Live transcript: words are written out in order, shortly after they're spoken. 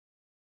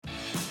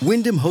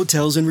Wyndham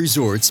Hotels and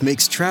Resorts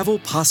makes travel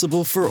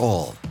possible for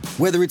all.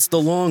 Whether it's the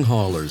long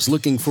haulers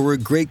looking for a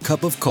great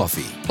cup of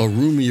coffee, a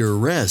roomier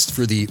rest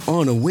for the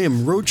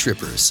on-a-whim road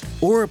trippers,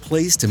 or a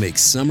place to make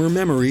summer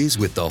memories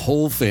with the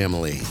whole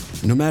family.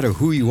 No matter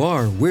who you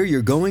are, where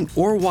you're going,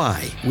 or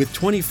why, with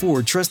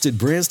 24 trusted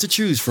brands to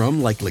choose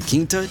from like La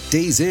Quinta,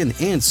 Days Inn,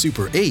 and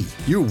Super 8,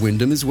 your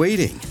Wyndham is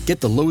waiting.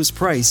 Get the lowest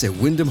price at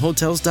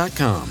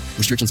WyndhamHotels.com.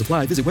 Restrictions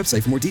apply. Visit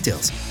website for more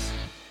details.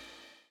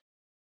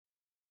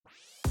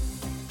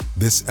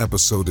 This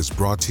episode is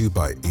brought to you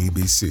by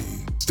ABC.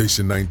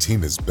 Station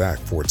 19 is back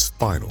for its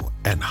final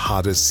and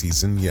hottest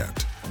season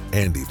yet.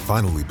 Andy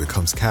finally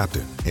becomes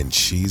captain, and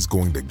she's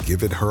going to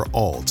give it her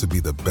all to be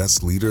the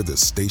best leader the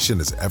station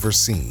has ever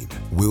seen.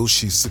 Will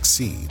she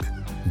succeed?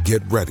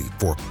 Get ready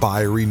for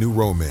fiery new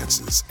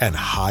romances and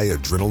high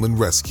adrenaline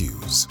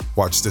rescues.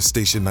 Watch the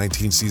Station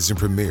 19 season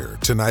premiere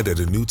tonight at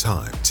a new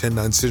time,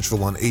 10/9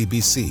 Central on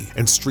ABC,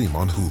 and stream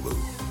on Hulu.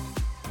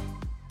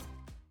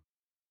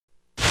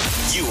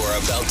 You are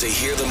about to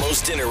hear the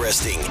most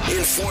interesting,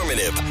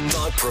 informative,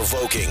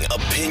 thought-provoking,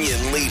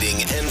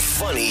 opinion-leading, and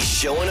funny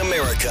show in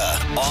America,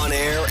 on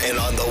air and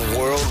on the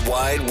World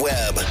Wide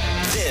Web.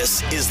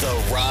 This is the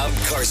Rob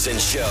Carson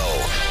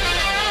Show.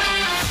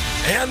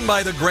 And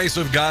by the grace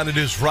of God, it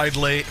is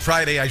Friday,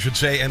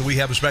 and we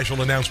have a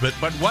special announcement.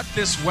 But what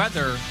this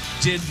weather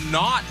did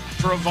not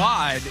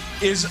provide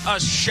is a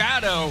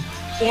shadow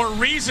or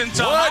reason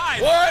to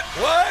hide. What?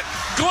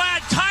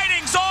 Glad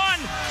tidings on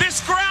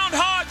this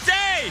Groundhog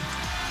Day.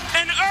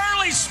 An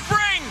early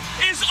spring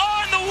is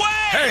on the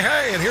way.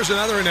 Hey, and here's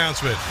another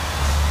announcement.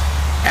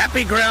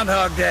 Happy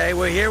Groundhog Day.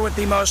 We're here with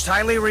the most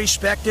highly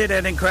respected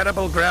and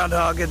incredible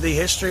groundhog in the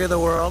history of the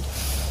world.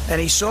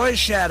 And he saw his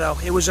shadow.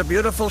 It was a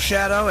beautiful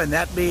shadow, and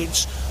that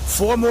means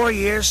 4 more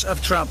years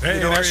of Trump.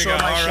 Hey, I saw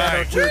my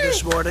shadow, too,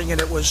 this morning,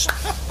 and it was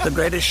the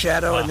greatest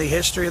shadow in the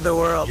history of the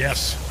world.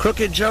 Yes.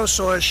 Crooked Joe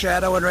saw his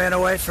shadow and ran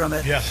away from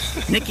it.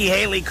 Yes. Nikki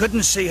Haley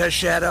couldn't see her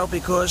shadow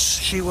because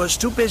she was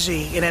too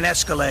busy in an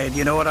Escalade.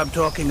 You know what I'm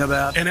talking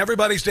about. And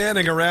everybody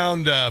standing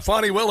around,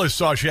 Fonnie Willis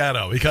saw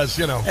shadow because,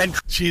 and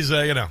she's,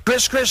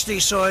 Chris Christie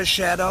saw his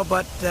shadow,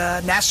 but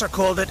NASA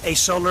called it a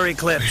solar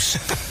eclipse.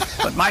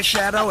 But my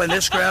shadow and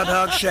this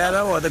groundhog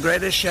shadow are the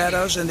greatest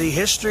shadows in the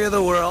history of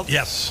the world.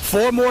 Yes.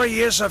 4 more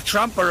years of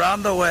Trump are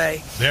on the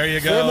way. There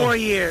you go. 4 more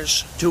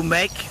years to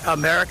make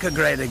America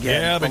great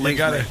again. Yeah, but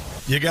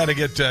you got to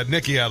get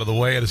Nikki out of the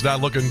way, and it's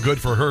not looking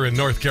good for her in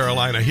North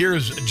Carolina.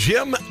 Here's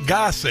Jim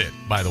Gossett,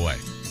 by the way.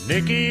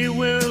 Nikki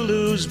will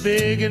lose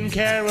big in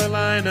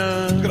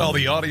Carolina. Look at all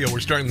the audio we're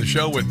starting the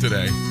show with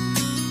today.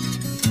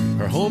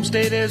 Her home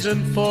state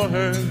isn't for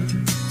her.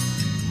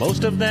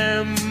 Most of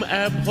them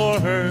abhor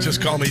her.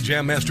 Just call me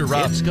Jam Master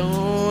Rob. It's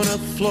gonna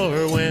floor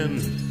her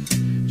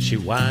when she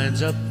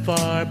winds up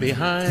far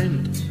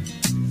behind.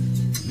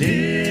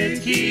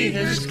 Nikki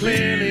has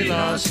clearly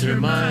lost her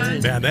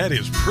mind. Man, that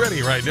is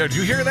pretty right there. Did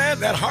you hear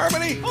that? That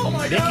harmony? Oh,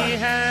 my God. Nikki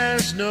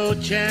has no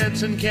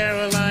chance in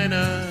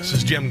Carolina. This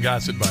is Jim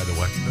Gossett, by the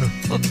way.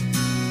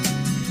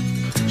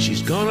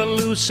 She's gonna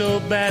lose so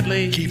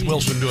badly. Keith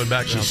Wilson doing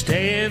background. She's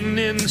staying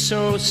in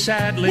so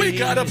sadly. We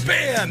got a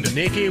band.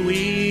 Nikki,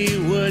 we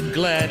would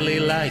gladly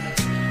like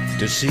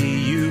to see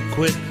you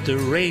quit the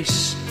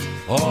race,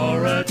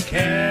 or a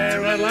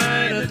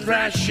Carolina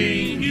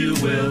thrashing you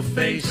will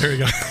face. There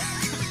you go.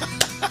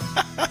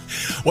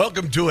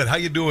 Welcome to it. How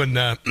you doing?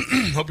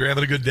 Hope you're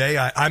having a good day.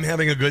 I'm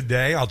having a good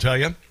day, I'll tell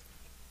you.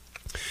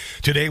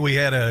 Today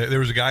there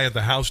was a guy at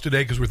the house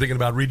today because we're thinking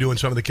about redoing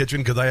some of the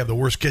kitchen because I have the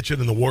worst kitchen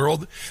in the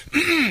world.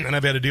 And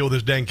I've had to deal with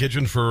this dang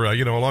kitchen for,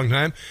 a long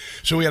time.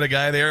 So we had a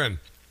guy there, and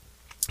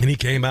he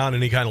came out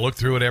and he kind of looked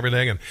through it and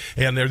everything.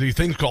 And there are these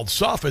things called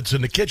soffits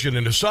in the kitchen.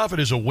 And a soffit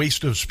is a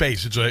waste of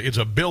space. It's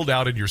a build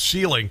out in your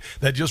ceiling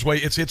that just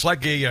it's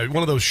like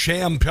one of those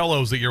sham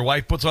pillows that your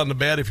wife puts on the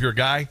bed if you're a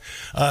guy.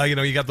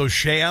 You got those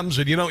shams.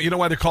 And you know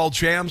why they're called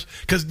shams?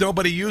 Because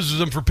nobody uses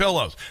them for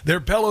pillows.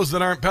 They're pillows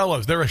that aren't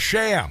pillows. They're a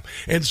sham.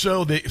 And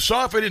so the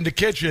soffit in the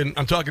kitchen,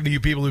 I'm talking to you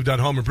people who've done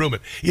home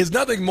improvement, is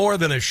nothing more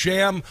than a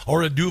sham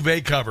or a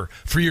duvet cover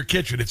for your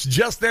kitchen. It's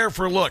just there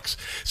for looks.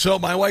 So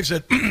my wife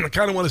said, I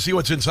kind of want to see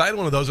what's inside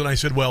one of those, and I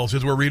said, well,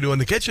 since we're redoing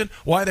the kitchen,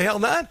 why the hell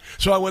not?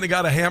 So I went and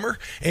got a hammer,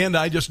 and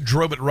I just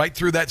drove it right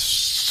through that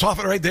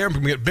soffit right there,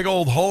 and a big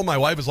old hole. My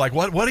wife was like,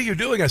 what are you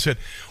doing? I said,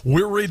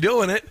 we're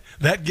redoing it.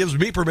 That gives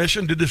me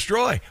permission to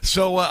destroy.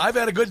 So I've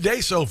had a good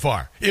day so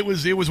far. It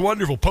was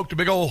wonderful. Poked a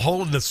big old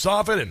hole in the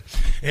soffit,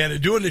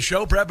 and doing the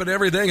show prep and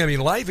everything. I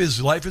mean, life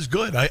is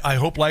good. I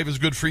hope life is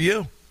good for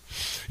you.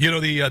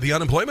 The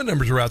unemployment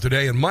numbers are out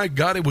today, and my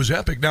God, it was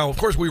epic. Now, of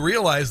course, we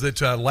realized that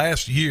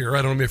last year,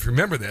 I don't know if you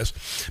remember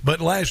this,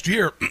 but last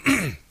year,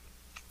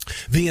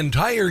 the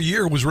entire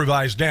year was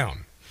revised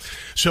down.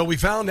 So we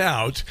found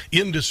out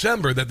in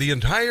December that the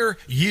entire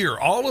year,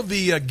 all of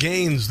the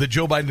gains that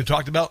Joe Biden had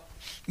talked about,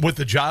 with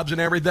the jobs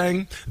and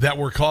everything that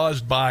were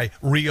caused by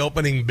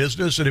reopening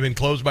business that had been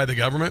closed by the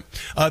government,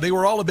 they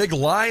were all a big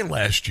lie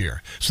last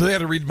year. So they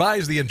had to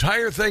revise the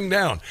entire thing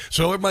down.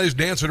 So everybody's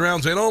dancing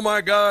around saying, oh,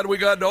 my God, we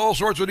got all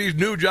sorts of these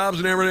new jobs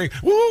and everything.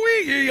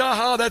 Woo-wee,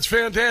 yaha, that's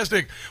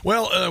fantastic.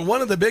 Well,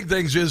 one of the big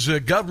things is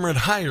government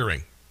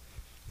hiring.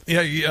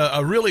 Yeah,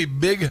 a really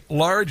big,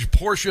 large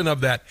portion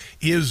of that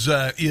is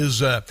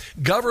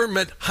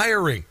government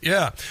hiring.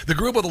 Yeah, the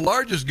group with the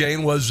largest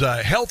gain was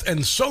health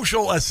and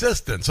social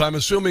assistance. I'm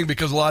assuming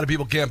because a lot of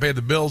people can't pay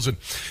the bills and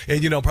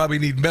probably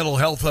need mental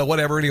health,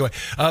 whatever. Anyway,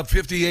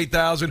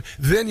 58,000.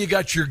 Then you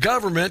got your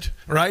government,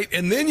 right,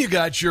 and then you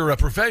got your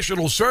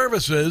professional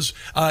services,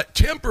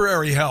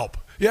 temporary help.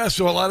 Yeah,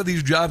 so a lot of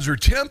these jobs are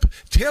temp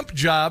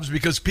jobs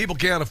because people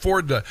can't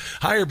afford to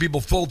hire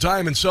people full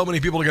time, and so many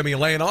people are going to be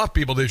laying off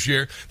people this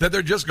year that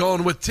they're just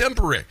going with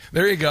temporary.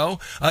 There you go.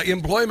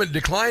 Employment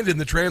declined in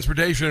the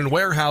transportation and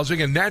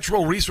warehousing and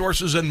natural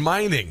resources and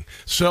mining.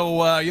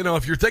 So,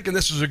 if you're thinking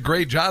this is a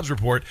great jobs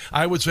report,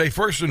 I would say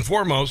first and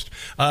foremost,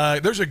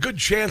 there's a good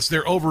chance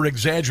they're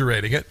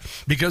over-exaggerating it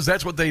because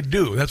that's what they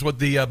do. That's what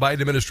the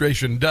Biden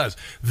administration does.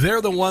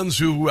 They're the ones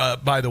who,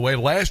 by the way,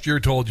 last year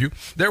told you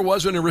there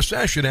wasn't a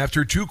recession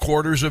after 2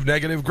 quarters of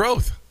negative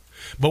growth.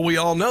 But we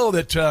all know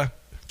that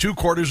 2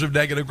 quarters of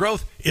negative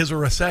growth is a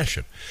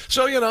recession.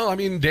 So,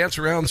 dance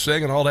around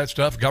saying all that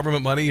stuff.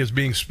 Government money is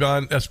being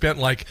spent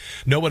like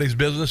nobody's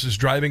business, is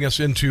driving us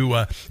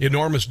into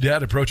enormous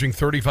debt approaching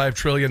 $35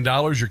 trillion.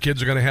 Your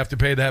kids are going to have to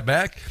pay that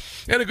back.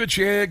 And a good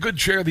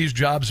share of these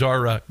jobs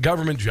are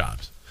government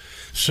jobs.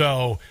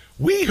 So,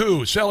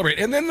 wee-hoo, celebrate.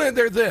 And then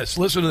there's this.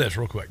 Listen to this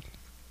real quick.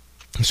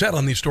 I sat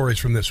on these stories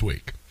from this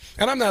week.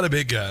 And I'm not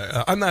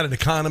I'm not an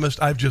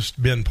economist. I've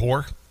just been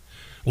poor,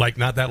 like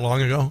not that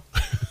long ago.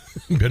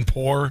 Been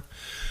poor.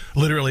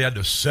 Literally had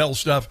to sell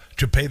stuff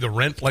to pay the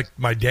rent, like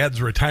my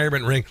dad's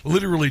retirement ring,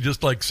 literally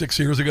just like 6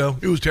 years ago.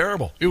 It was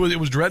terrible. It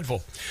was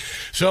dreadful.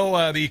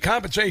 So the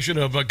compensation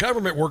of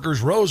government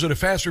workers rose at a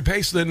faster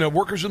pace than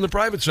workers in the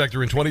private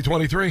sector in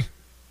 2023.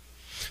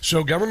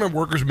 So government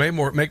workers make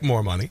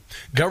more money.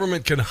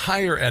 Government can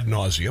hire ad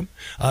nauseum.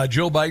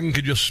 Joe Biden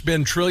could just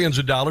spend trillions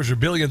of dollars or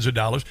billions of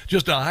dollars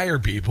just to hire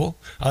people.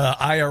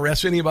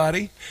 IRS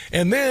anybody.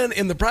 And then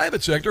in the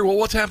private sector, well,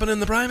 what's happening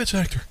in the private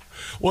sector?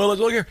 Well, let's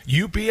look here.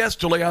 UPS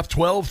to lay off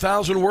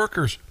 12,000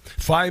 workers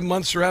 5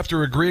 months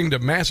after agreeing to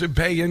massive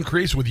pay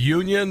increase with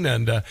union,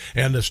 and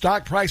the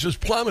stock prices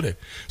plummeted.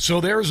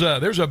 So there's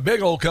a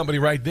big old company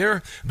right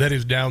there that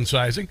is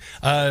downsizing.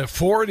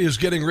 Ford is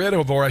getting rid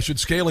of, or I should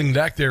scaling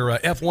back their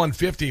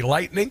F-150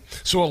 Lightning.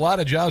 So a lot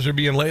of jobs are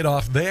being laid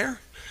off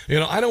there.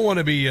 I don't want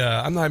to be,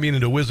 I'm not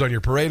meaning to whiz on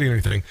your parade or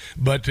anything,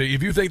 but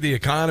if you think the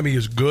economy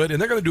is good, and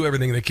they're going to do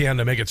everything they can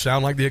to make it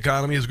sound like the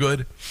economy is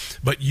good,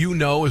 but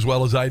as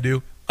well as I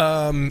do,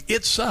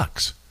 it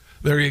sucks.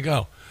 There you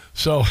go.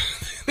 So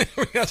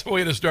that's a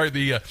way to start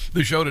the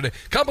show today.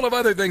 A couple of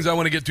other things I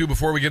want to get to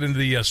before we get into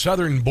the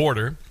southern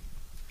border.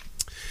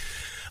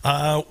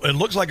 It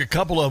looks like a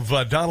couple of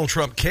Donald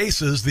Trump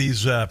cases,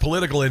 these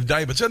political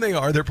indictments, and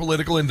they're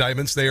political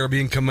indictments. They are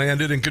being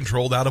commanded and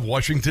controlled out of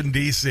Washington,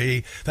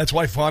 D.C. That's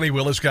why Fani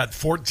Willis got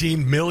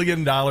 $14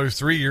 million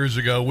 3 years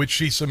ago, which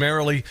she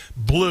summarily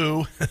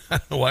blew. I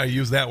don't know why I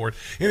use that word.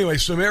 Anyway,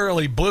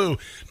 summarily blew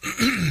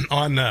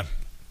on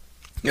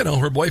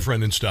her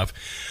boyfriend and stuff.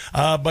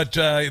 But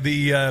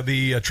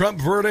the Trump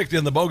verdict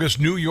in the bogus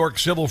New York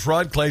civil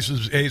fraud case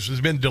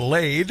has been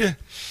delayed.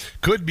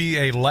 Could be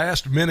a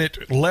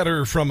last-minute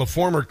letter from a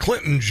former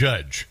Clinton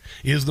judge,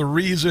 is the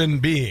reason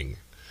being.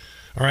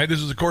 All right, this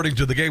is according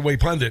to the Gateway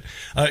Pundit.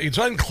 It's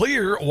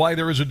unclear why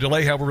there is a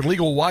delay. However,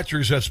 legal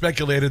watchers have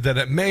speculated that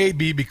it may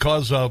be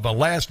because of a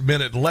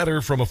last-minute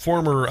letter from a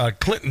former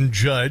Clinton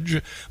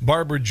judge.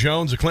 Barbara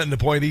Jones, a Clinton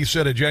appointee,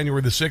 sent a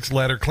January the 6th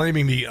letter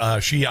claiming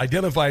she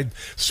identified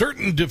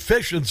certain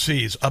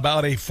deficiencies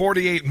about a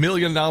 $48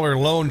 million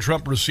loan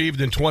Trump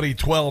received in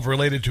 2012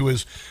 related to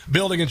his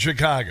building in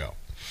Chicago.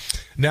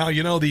 Now,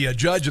 the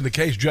judge in the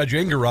case, Judge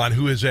Engeron,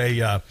 who is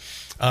a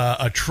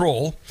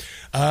troll,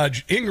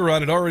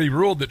 Engeron had already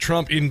ruled that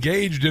Trump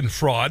engaged in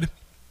fraud,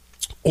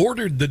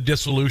 ordered the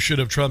dissolution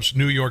of Trump's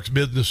New York's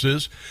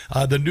businesses.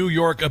 The New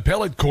York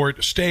appellate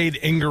court stayed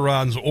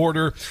Engeron's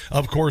order.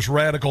 Of course,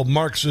 radical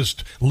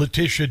Marxist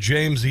Letitia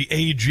James, the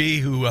AG,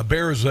 who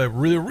bears a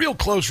real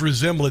close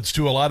resemblance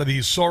to a lot of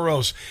these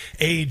Soros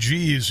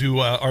AGs who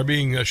are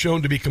being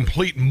shown to be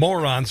complete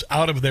morons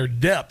out of their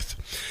depth.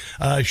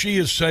 She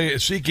is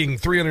seeking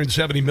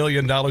 $370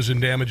 million in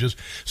damages.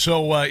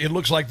 So it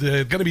looks like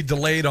they're going to be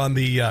delayed on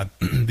the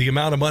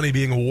amount of money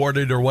being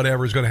awarded or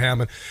whatever is going to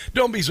happen.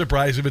 Don't be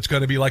surprised if it's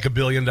going to be like $1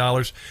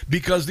 billion,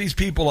 because these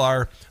people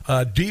are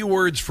D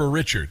words for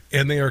Richard,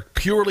 and they are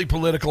purely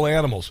political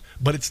animals.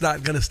 But it's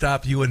not going to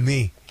stop you and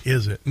me,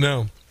 is it?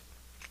 No.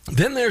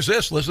 Then there's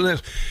this. Listen to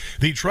this.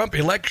 The Trump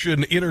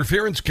election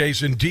interference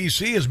case in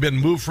D.C. has been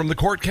moved from the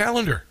court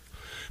calendar,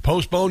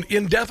 postponed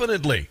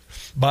indefinitely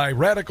by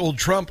radical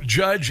Trump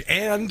judge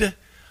and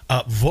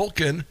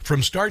Vulcan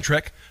from Star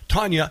Trek,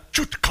 Tanya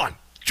Chutkan.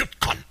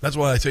 That's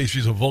why I say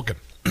she's a Vulcan.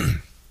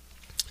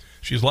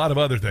 She's a lot of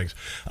other things.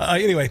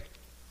 Anyway.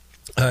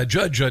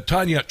 Judge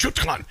Tanya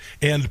Chutkan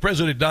and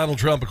President Donald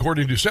Trump,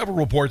 according to several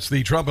reports,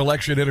 the Trump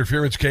election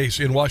interference case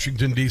in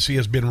Washington, D.C.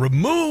 has been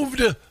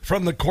removed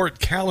from the court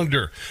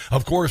calendar.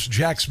 Of course,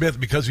 Jack Smith,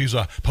 because he's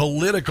a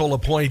political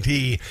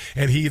appointee,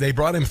 and they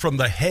brought him from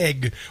The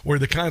Hague, where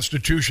the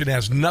Constitution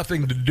has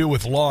nothing to do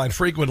with law, and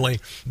frequently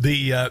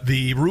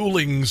the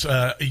rulings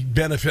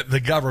benefit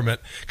the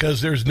government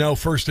because there's no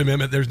First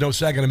Amendment, there's no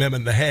Second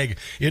Amendment in The Hague.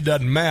 It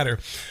doesn't matter.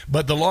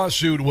 But the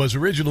lawsuit was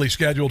originally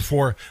scheduled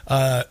for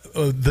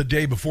the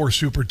day before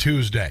Super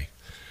Tuesday.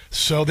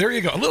 So there you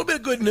go. A little bit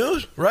of good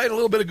news, right? A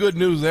little bit of good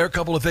news there. A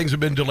couple of things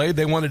have been delayed.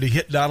 They wanted to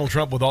hit Donald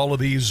Trump with all of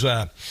these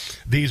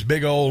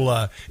big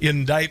old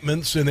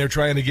indictments, and they're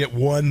trying to get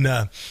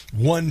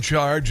one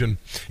charge. And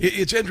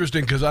it's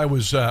interesting because I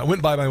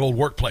went by my old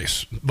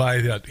workplace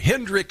by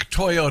Hendrick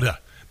Toyota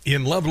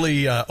in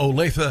lovely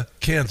Olathe,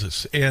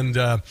 Kansas, and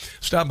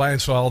stopped by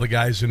and saw all the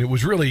guys, and it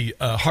was really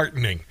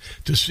heartening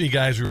to see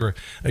guys who were,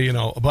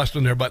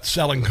 busting their butts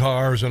selling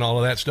cars and all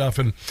of that stuff,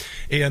 and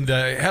had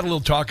a little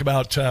talk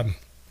about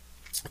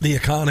the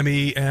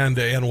economy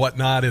and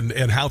whatnot,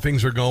 and how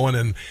things are going,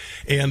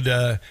 and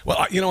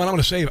well, you know, and I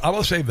want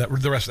to save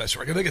the rest of that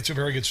story. I think it's a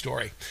very good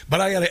story.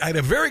 But I had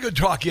a very good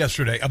talk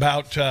yesterday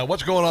about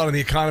what's going on in the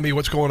economy,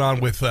 what's going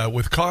on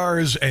with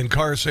cars and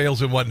car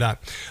sales and whatnot.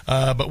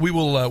 But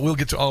we'll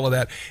get to all of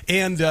that,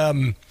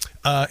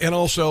 and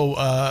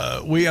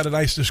also we had a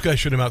nice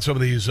discussion about some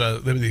of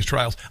these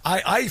trials.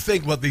 I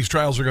think what these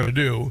trials are going to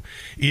do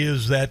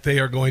is that they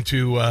are going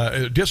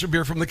to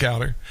disappear from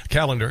the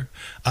calendar,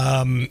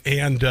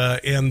 and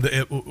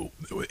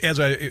as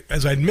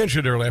I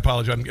mentioned earlier, I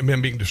apologize.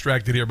 I'm being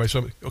distracted here by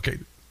somebody. Okay,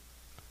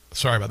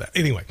 sorry about that.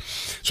 Anyway,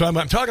 so I'm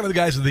talking to the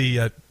guys at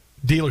the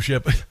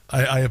dealership.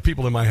 I have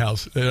people in my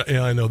house, and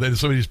I know that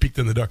somebody just peeked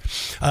in the dark.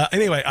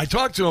 Anyway, I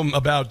talked to them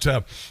about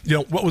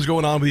what was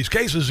going on with these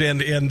cases,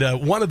 and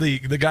one of the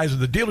guys at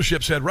the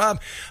dealership said,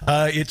 Rob,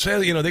 it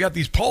says they got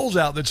these polls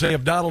out that say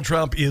if Donald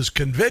Trump is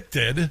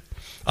convicted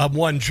of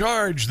one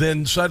charge,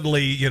 then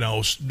suddenly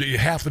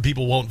half the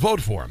people won't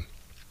vote for him.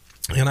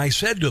 And I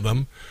said to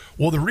them,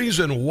 well, the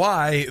reason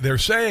why they're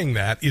saying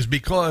that is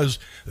because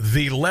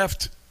the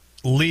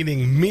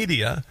left-leaning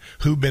media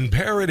who've been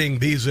parroting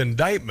these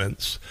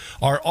indictments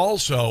are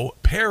also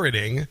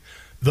parroting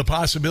the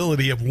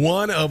possibility of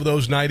one of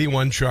those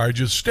 91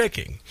 charges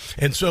sticking.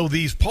 And so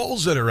these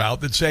polls that are out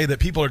that say that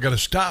people are going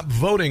to stop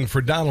voting for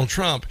Donald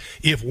Trump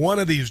if one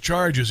of these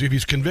charges, if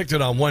he's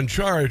convicted on one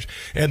charge,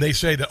 and they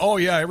say that, oh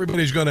yeah,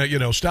 everybody's going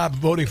to, stop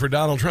voting for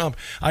Donald Trump.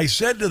 I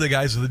said to the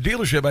guys at the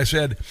dealership, I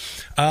said,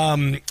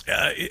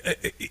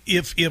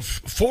 if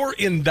 4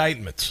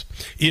 indictments,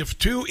 if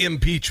 2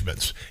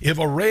 impeachments, if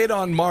a raid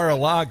on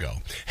Mar-a-Lago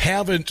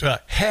haven't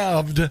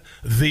halved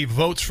the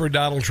votes for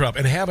Donald Trump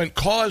and haven't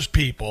caused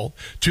people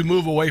to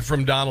move away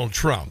from Donald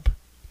Trump,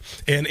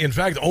 and in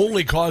fact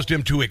only caused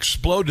him to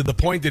explode to the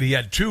point that he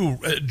had 2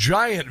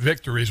 giant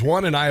victories,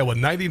 one in Iowa,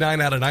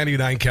 99 out of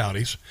 99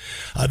 counties.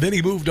 Then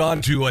he moved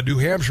on to New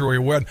Hampshire, where he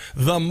won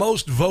the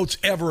most votes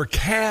ever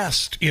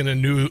cast in a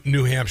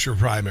New Hampshire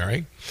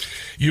primary.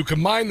 You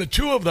combine the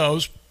 2 of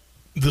those,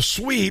 the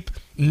sweep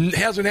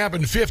hasn't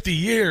happened in 50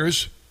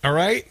 years, all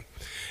right?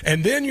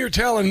 And then you're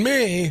telling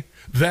me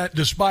that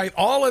despite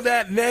all of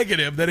that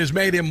negative that has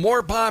made him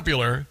more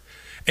popular,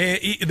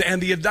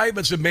 and the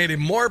indictments have made him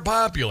more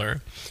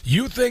popular,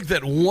 you think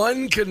that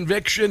one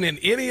conviction in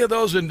any of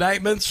those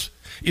indictments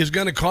is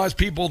going to cause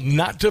people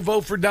not to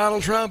vote for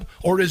Donald Trump,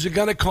 or is it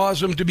going to cause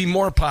them to be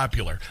more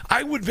popular?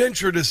 I would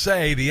venture to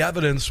say the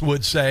evidence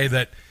would say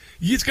that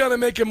it's going to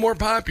make him more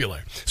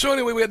popular. So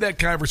anyway, we had that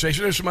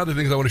conversation. There's some other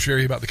things I want to share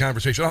you about the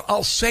conversation.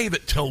 I'll save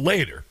it till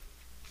later.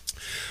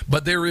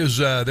 But there is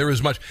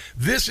much.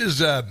 This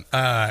is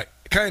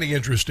kind of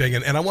interesting,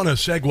 and I want to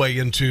segue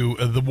into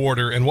the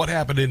border and what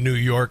happened in New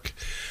York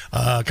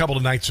a couple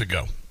of nights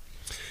ago.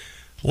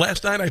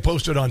 Last night I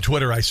posted on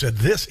Twitter, I said,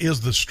 this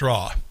is the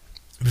straw.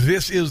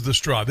 This is the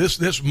straw.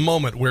 This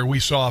moment where we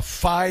saw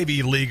 5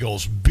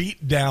 illegals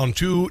beat down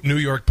 2 New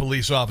York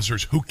police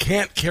officers who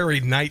can't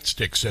carry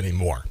nightsticks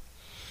anymore.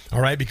 All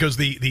right, because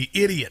the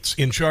idiots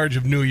in charge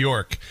of New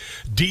York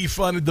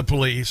defunded the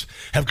police,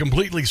 have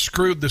completely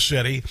screwed the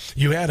city.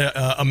 You had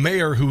a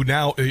mayor who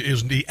now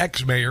is the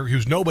ex-mayor,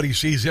 who's nobody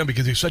sees him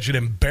because he's such an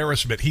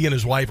embarrassment. He and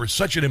his wife are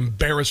such an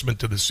embarrassment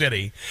to the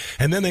city.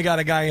 And then they got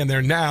a guy in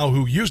there now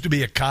who used to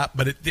be a cop,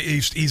 but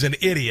he's an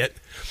idiot.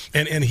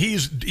 And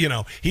he's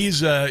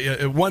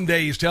one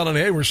day he's telling,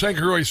 hey, we're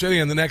sanctuary city,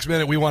 and the next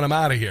minute we want him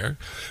out of here.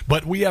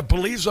 But we have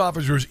police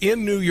officers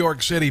in New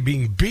York City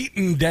being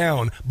beaten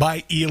down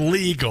by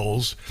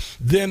illegals,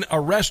 then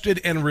arrested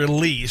and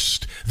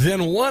released,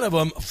 then one of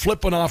them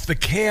flipping off the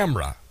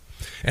camera.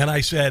 And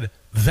I said,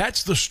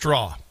 that's the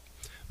straw.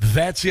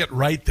 That's it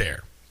right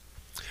there.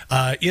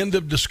 End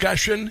of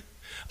discussion.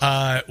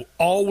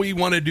 All we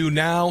want to do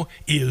now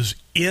is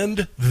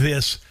end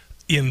this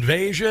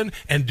invasion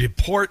and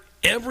deport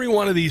every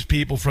one of these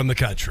people from the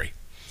country.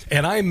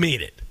 And I mean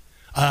it.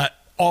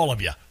 All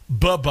of you.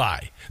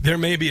 Bye-bye. There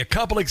may be a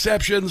couple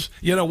exceptions,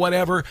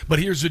 whatever, but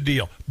here's the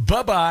deal.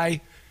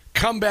 Bye-bye.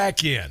 come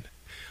back in.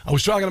 I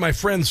was talking to my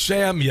friend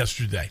Sam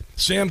yesterday.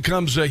 Sam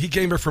comes, he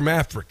came here from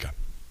Africa.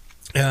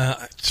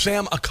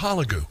 Sam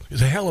Akalagu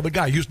is a hell of a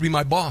guy. He used to be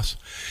my boss.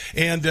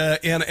 And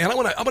I'm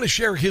going to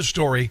share his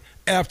story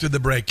after the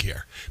break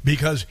here,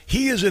 because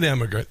he is an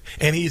immigrant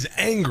and he's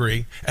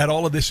angry at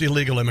all of this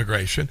illegal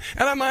immigration.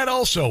 And I might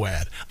also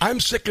add,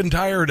 I'm sick and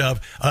tired of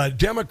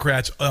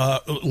Democrats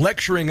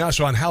lecturing us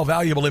on how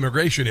valuable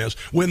immigration is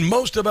when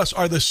most of us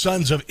are the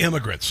sons of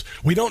immigrants.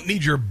 We don't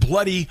need your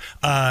bloody,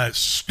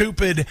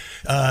 stupid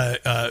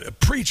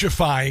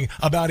preachifying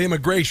about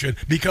immigration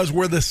because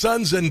we're the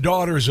sons and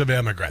daughters of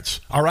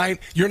immigrants. All right?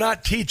 You're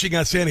not teaching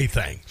us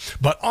anything.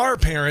 But our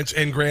parents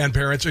and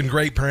grandparents and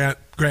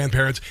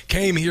great-grandparents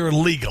came here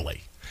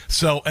legally.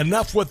 So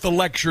enough with the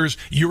lectures.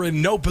 You're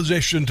in no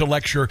position to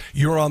lecture.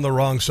 You're on the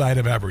wrong side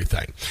of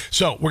everything.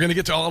 So we're going to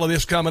get to all of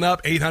this coming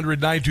up.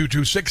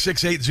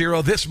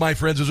 800-922-6680. This, my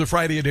friends, is a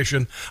Friday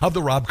edition of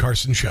the Rob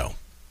Carson Show.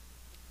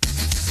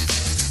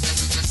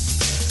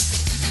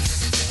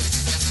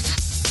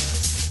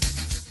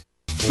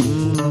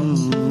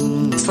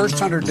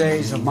 First 100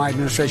 days of my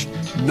administration,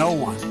 no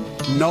one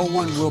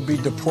will be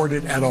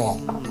deported at all.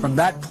 From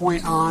that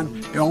point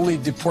on, the only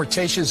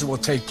deportations that will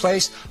take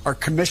place are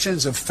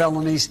commissions of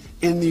felonies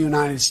in the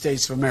United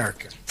States of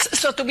America.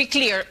 So to be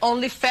clear,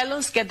 only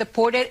felons get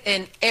deported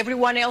and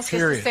everyone else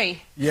has to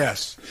stay?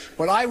 Yes.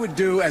 What I would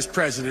do as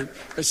president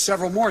is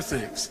several more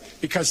things,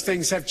 because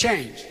things have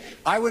changed.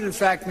 I would, in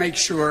fact, make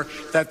sure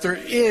that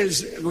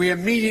we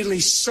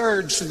immediately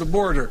surge to the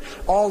border.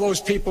 All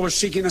those people are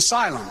seeking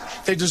asylum.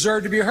 They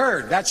deserve to be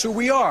heard. That's who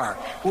we are.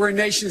 We're a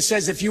nation that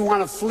says if you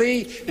want to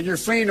flee and you're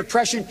fleeing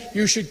oppression,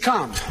 you should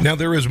come. Now,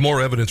 there is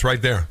more evidence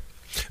right there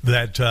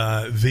that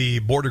the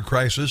border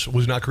crisis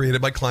was not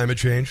created by climate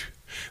change.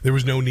 There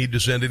was no need to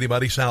send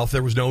anybody south.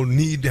 There was no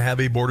need to have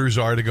a border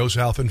czar to go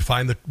south and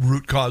find the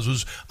root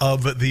causes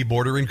of the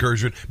border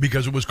incursion,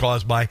 because it was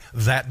caused by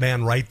that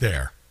man right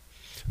there.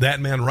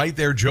 That man right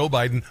there, Joe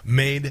Biden,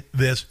 made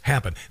this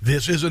happen.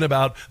 This isn't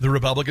about the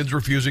Republicans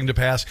refusing to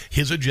pass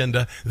his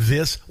agenda.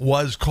 This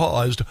was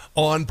caused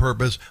on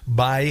purpose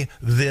by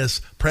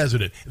this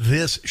president.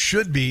 This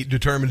should be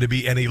determined to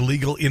be an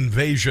illegal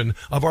invasion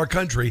of our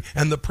country,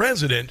 and the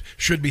president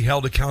should be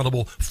held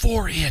accountable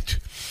for it.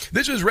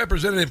 This is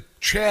Representative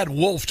Chad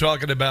Wolf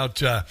talking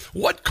about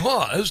what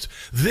caused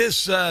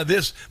this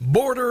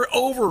border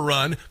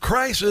overrun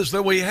crisis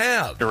that we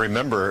have. To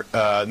remember,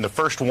 in the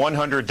first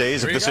 100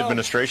 days of this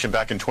administration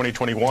back in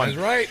 2021, that's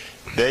right,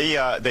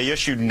 they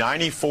issued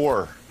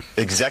 94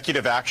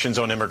 executive actions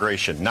on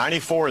immigration,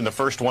 94 in the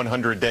first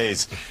 100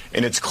 days.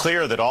 And it's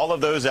clear that all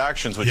of those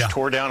actions, which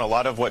tore down a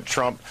lot of what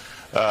Trump...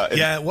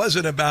 it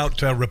wasn't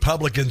about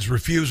Republicans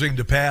refusing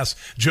to pass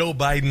Joe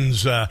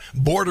Biden's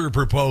border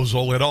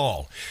proposal at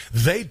all.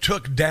 They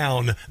took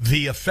down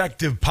the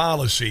effective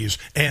policies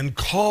and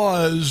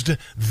caused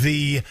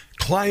the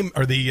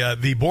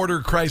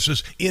border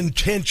crisis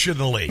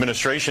intentionally.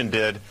 Administration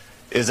did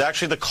is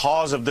actually the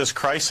cause of this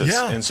crisis.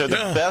 And so the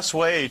best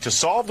way to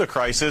solve the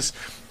crisis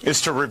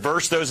is to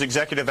reverse those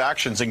executive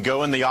actions and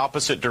go in the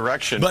opposite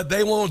direction. But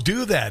they won't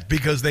do that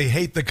because they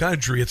hate the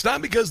country. It's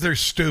not because they're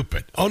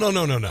stupid. Oh, no.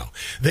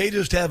 They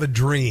just have a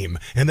dream,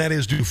 and that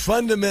is to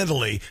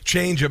fundamentally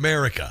change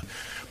America.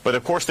 But,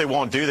 of course, they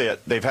won't do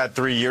that. They've had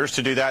 3 years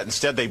to do that.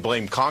 Instead, they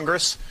blame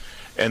Congress.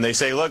 And they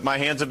say, look, my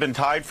hands have been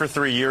tied for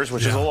 3 years,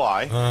 which is a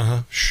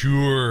lie.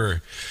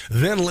 Sure.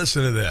 Then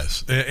listen to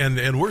this.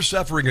 And we're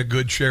suffering a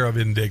good share of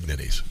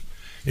indignities.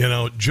 You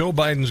know, Joe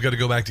Biden's got to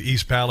go back to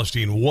East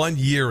Palestine 1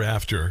 year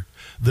after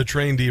the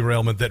train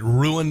derailment that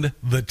ruined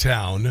the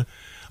town.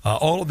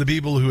 All of the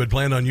people who had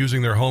planned on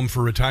using their home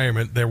for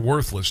retirement, they're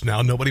worthless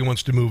now. Nobody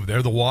wants to move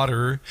there. The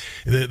water,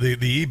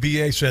 the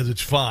EPA says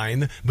it's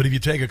fine, but if you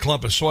take a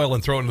clump of soil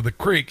and throw it into the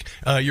creek,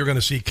 you're going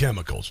to see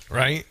chemicals,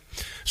 right?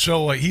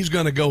 So he's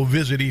going to go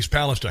visit East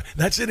Palestine.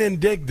 That's an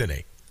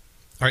indignity.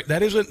 All right,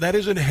 that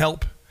isn't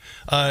help.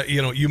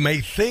 You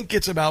may think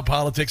it's about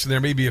politics, and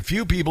there may be a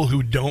few people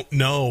who don't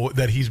know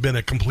that he's been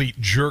a complete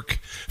jerk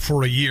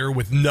for a year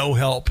with no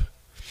help.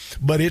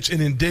 But it's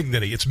an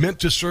indignity. It's meant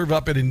to serve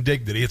up an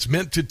indignity. It's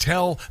meant to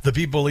tell the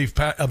people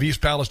of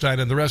East Palestine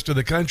and the rest of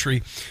the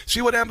country,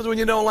 see what happens when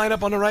you don't line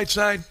up on the right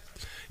side?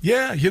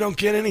 Yeah, you don't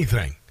get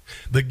anything.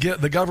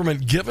 The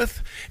government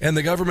giveth, and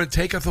the government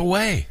taketh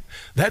away.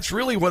 That's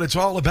really what it's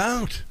all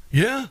about.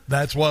 Yeah,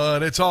 that's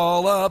what it's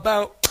all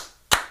about.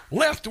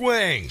 Left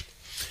wing.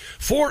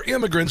 4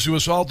 immigrants who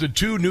assaulted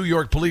 2 New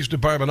York Police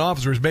Department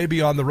officers may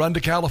be on the run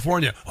to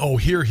California. Oh,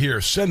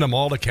 here. Send them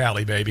all to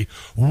Cali, baby.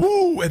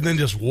 Woo! And then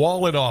just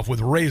wall it off with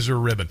razor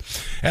ribbon.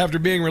 After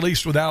being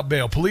released without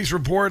bail, police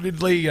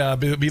reportedly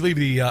believe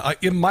the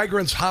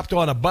immigrants hopped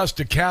on a bus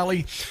to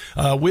Cali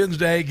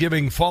Wednesday,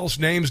 giving false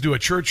names to a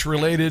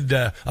church-related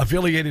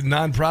affiliated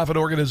nonprofit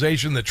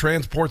organization that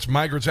transports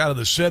migrants out of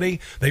the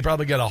city. They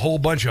probably get a whole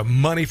bunch of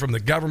money from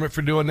the government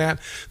for doing that.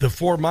 The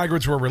 4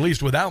 migrants were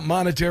released without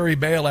monetary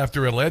bail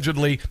after allegedly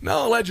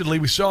allegedly,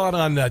 we saw it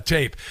on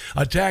tape,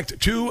 attacked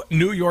 2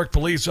 New York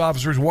police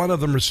officers. One of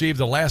them received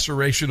a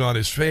laceration on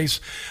his face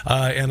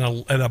and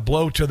a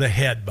blow to the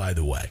head, by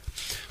the way.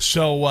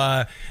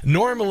 So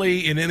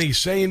normally in any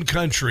sane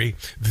country,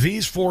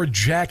 these 4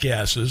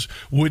 jackasses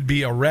would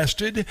be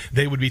arrested.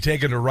 They would be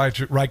taken to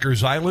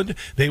Rikers Island.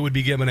 They would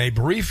be given a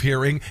brief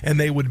hearing, and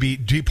they would be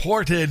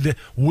deported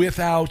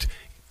without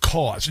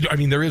cause. I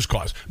mean, there is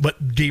cause,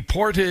 but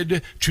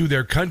deported to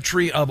their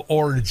country of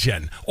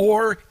origin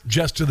or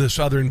just to the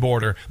southern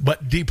border,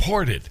 but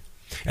deported.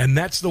 And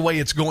that's the way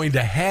it's going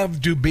to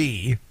have to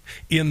be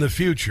in the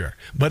future.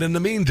 But in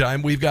the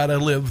meantime, we've got to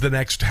live the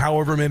next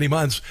however many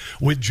months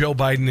with Joe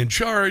Biden in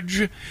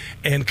charge.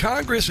 And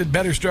Congress had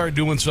better start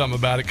doing something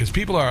about it because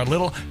people are a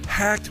little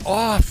hacked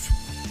off.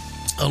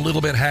 A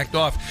little bit hacked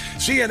off.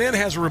 CNN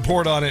has a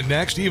report on it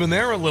next. Even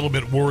they're a little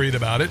bit worried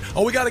about it.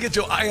 Oh, we got to get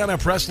to Ayanna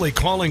Pressley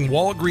calling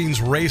Walgreens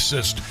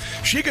racist.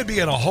 She could be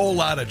in a whole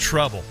lot of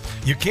trouble.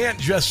 You can't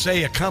just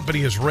say a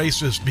company is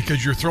racist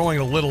because you're throwing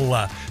a little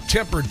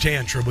temper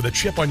tantrum with a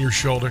chip on your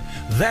shoulder.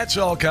 That's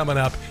all coming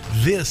up.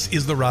 This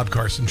is the Rob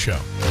Carson Show.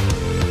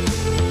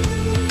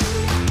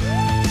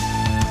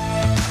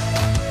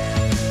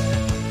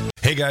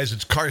 Hey guys,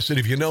 it's Carson.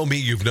 If you know me,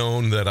 you've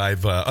known that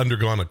I've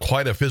undergone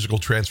quite a physical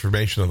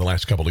transformation in the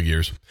last couple of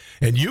years.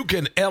 And you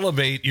can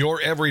elevate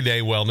your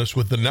everyday wellness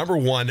with the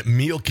 #1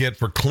 meal kit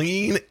for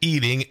clean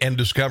eating and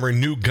discovering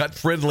new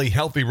gut-friendly,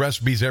 healthy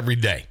recipes every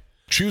day.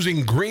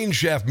 Choosing Green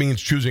Chef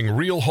means choosing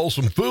real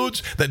wholesome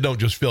foods that don't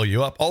just fill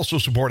you up, also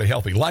support a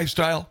healthy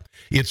lifestyle.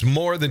 It's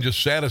more than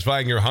just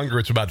satisfying your hunger.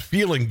 It's about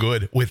feeling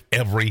good with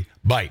every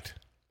bite.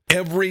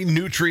 Every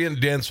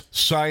nutrient-dense,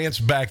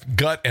 science-backed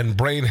gut and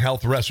brain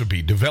health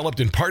recipe developed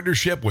in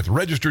partnership with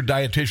registered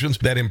dietitians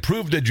that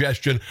improve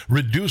digestion,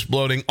 reduce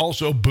bloating,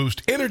 also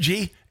boost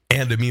energy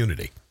and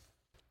immunity.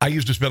 I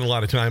used to spend a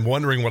lot of time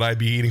wondering what I'd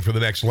be eating for the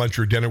next lunch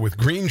or dinner. With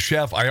Green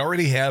Chef, I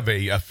already have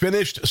a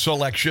finished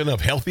selection of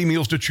healthy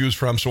meals to choose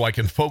from so I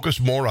can focus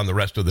more on the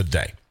rest of the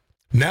day.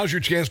 Now's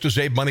your chance to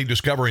save money,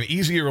 discover an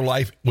easier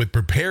life with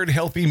prepared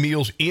healthy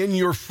meals in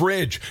your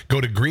fridge. Go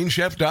to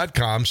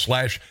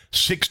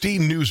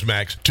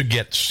greenchef.com/60newsmax to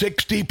get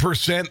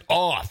 60%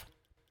 off.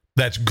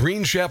 That's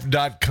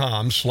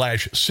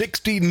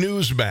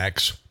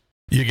greenchef.com/60newsmax.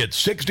 You get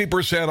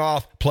 60%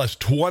 off plus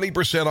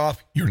 20%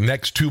 off your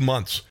next 2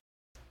 months.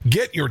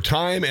 Get your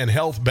time and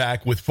health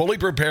back with fully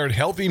prepared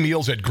healthy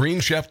meals at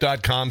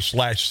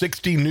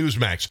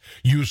greenchef.com/60newsmax.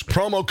 Use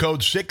promo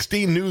code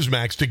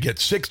 60newsmax to get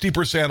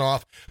 60%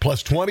 off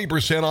plus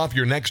 20% off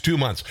your next 2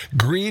 months.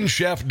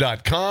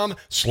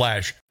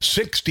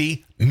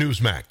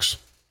 greenchef.com/60newsmax.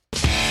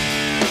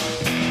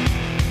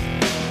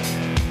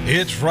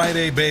 It's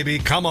Friday, baby.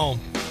 Come on.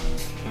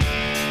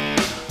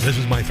 This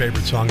is my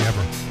favorite song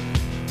ever.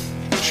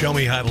 Show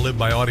Me How to Live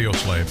by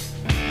Audioslave.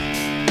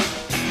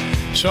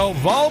 So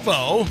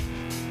Volvo,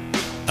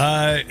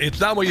 it's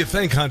not what you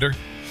think, Hunter.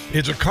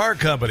 It's a car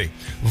company.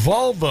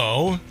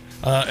 Volvo,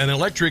 an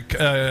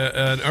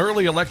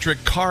early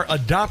electric car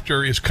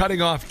adopter, is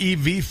cutting off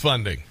EV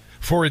funding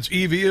for its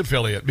EV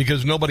affiliate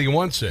because nobody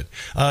wants it.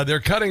 They're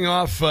cutting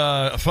off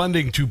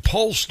funding to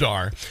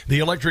Polestar, the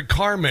electric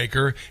car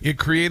maker it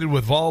created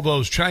with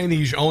Volvo's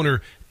Chinese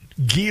owner,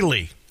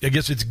 Geely. I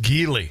guess it's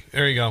Geely.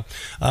 There you go.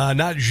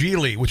 Not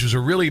Geely, which is a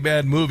really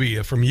bad movie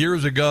from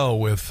years ago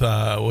with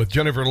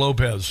Jennifer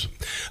Lopez.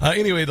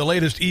 Anyway, the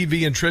latest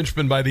EV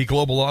entrenchment by the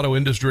global auto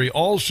industry.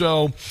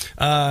 Also,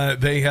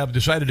 they have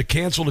decided to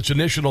cancel its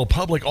initial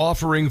public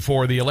offering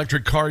for the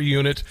electric car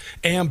unit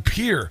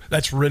Ampere.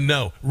 That's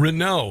Renault.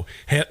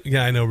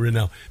 Yeah, I know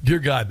Renault. Dear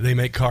God, they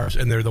make cars,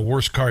 and they're the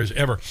worst cars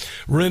ever.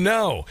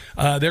 Renault,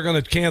 they're going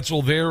to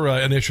cancel their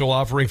initial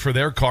offering for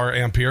their car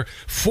Ampere.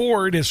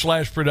 Ford has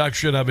slashed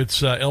production of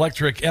its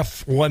electric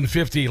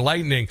F-150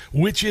 Lightning,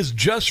 which is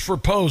just for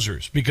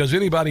posers, because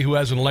anybody who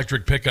has an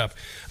electric pickup,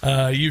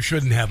 you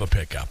shouldn't have a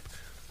pickup,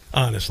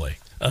 honestly.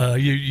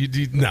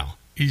 No.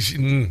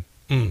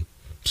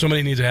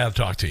 Somebody needs to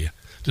talk to you.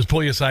 Just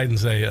pull you aside and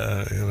say,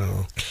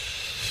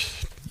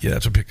 yeah,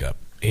 it's a pickup,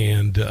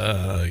 and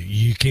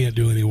you can't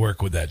do any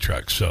work with that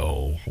truck,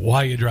 so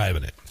why are you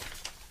driving it?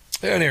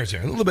 And there's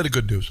there. A little bit of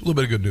good news.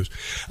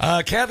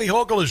 Kathy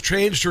Hochul has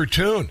changed her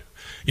tune.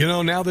 You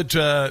know, now that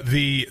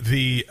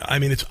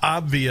it's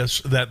obvious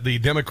that the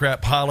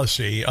Democrat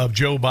policy of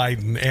Joe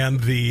Biden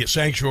and the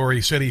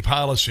sanctuary city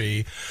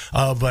policy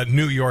of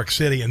New York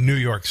City and New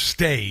York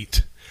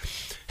State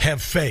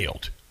have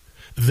failed.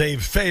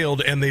 They've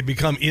failed and they've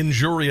become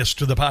injurious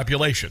to the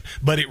population.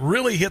 But it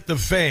really hit the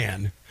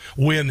fan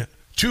when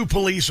 2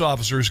 police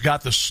officers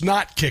got the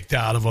snot kicked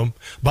out of them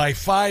by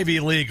 5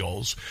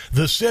 illegals.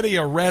 The city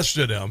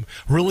arrested them,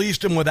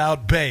 released them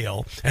without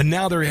bail, and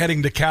now they're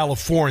heading to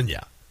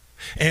California.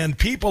 And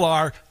people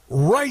are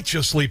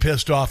righteously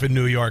pissed off in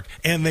New York,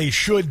 and they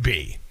should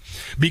be.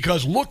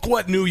 Because look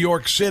what New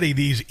York City,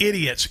 these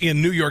idiots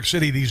in New York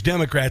City, these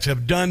Democrats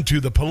have done to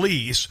the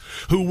police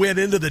who went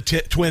into the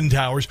Twin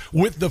Towers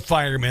with the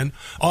firemen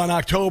on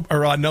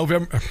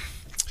November.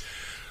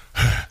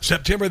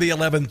 September the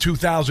 11th,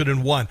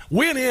 2001,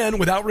 went in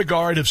without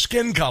regard of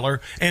skin color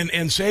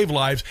and saved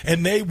lives,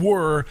 and they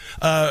were,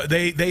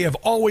 they have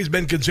always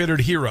been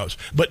considered heroes.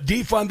 But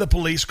defund the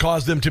police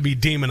caused them to be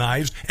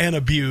demonized and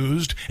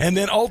abused, and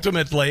then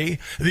ultimately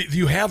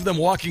you have them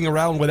walking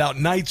around without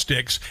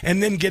nightsticks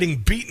and then getting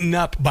beaten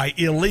up by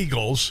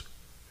illegals,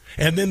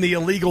 and then the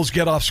illegals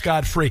get off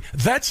scot-free.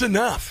 That's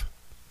enough.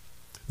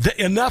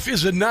 Enough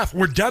is enough.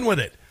 We're done with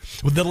it.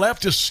 The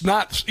left has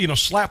not,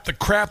 slapped the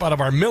crap out of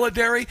our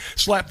military,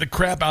 slapped the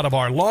crap out of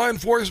our law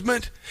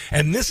enforcement,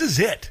 and this is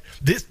it.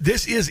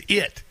 This is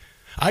it.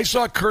 I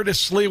saw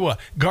Curtis Sliwa,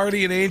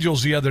 Guardian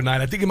Angels, the other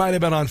night. I think he might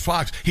have been on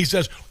Fox. He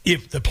says,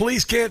 if the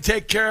police can't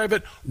take care of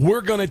it,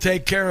 we're going to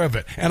take care of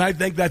it. And I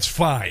think that's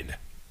fine.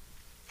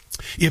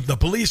 If the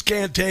police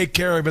can't take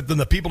care of it, then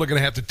the people are going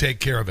to have to take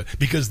care of it,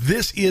 because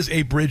this is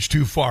a bridge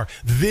too far.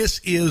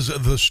 This is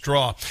the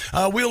straw.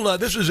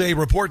 This is a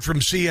report from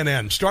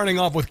CNN, starting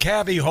off with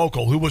Kathy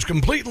Hochul, who was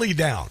completely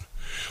down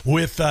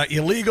with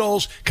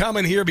illegals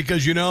coming here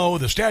because,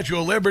 the Statue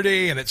of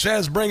Liberty, and it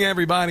says bring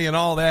everybody and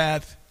all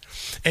that.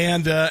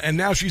 And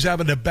now she's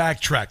having to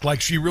backtrack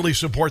like she really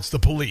supports the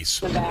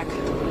police.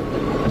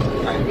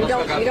 You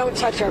don't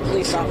touch our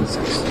police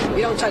officers.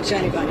 You don't touch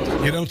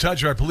anybody. You don't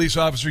touch our police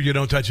officers. You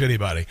don't touch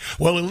anybody.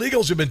 Well,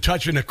 illegals have been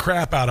touching the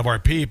crap out of our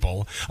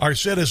people, our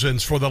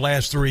citizens, for the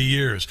last 3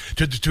 years,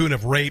 to the tune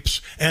of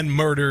rapes and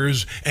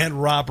murders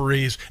and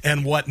robberies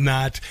and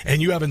whatnot.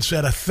 And you haven't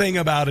said a thing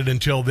about it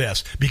until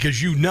this,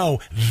 because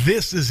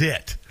this is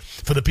it.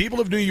 For the people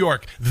of New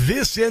York,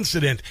 this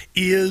incident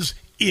is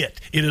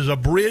it. It is a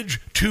bridge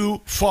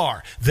too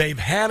far. They've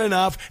had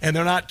enough, and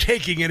they're not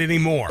taking it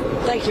anymore.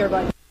 Thank you,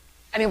 everybody.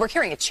 I mean, we're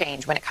hearing a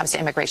change when it comes to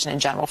immigration in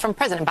general from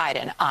President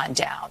Biden on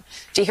down.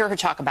 Do you hear her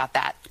talk about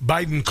that?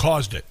 Biden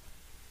caused it.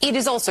 It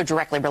is also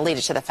directly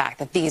related to the fact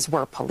that these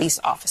were police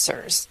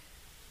officers.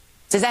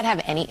 Does that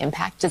have any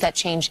impact? Does that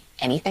change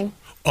anything?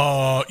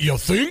 You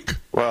think?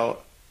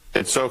 Well,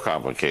 it's so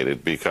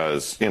complicated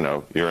because,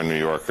 you're a New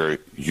Yorker.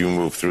 You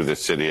move through the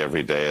city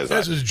every day.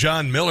 This is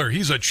John Miller.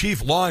 He's a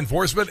chief law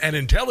enforcement and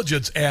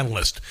intelligence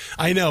analyst.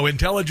 I know,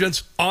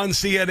 intelligence on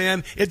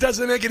CNN. It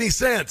doesn't make any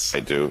sense. I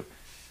do.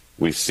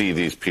 We see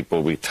these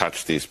people, we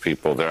touch these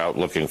people. They're out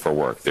looking for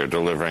work. They're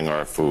delivering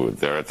our food.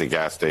 They're at the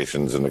gas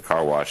stations and the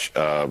car wash.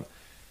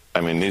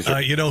 These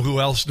are... you know who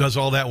else does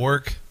all that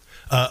work?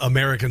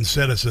 American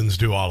citizens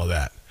do all of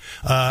that.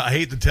 I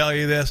hate to tell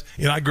you this.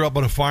 I grew up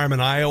on a farm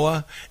in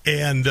Iowa,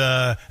 and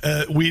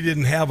we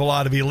didn't have a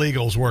lot of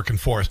illegals working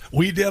for us.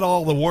 We did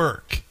all the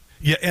work.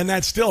 Yeah, and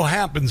that still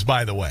happens,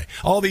 by the way.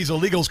 All these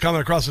illegals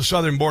coming across the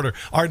southern border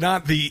are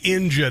not the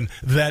engine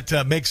that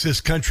makes this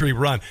country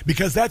run,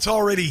 because that's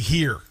already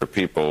here.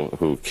 People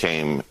who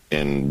came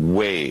in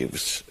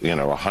waves,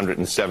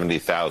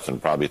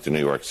 170,000 probably to New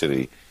York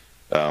City.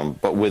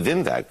 But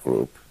within that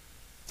group,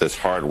 this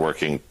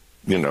hardworking,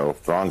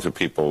 throngs of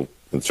people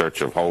in search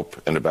of hope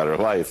and a better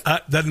life.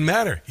 Doesn't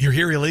matter. You're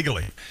here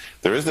illegally.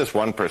 There is this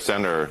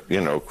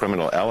 1%,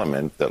 criminal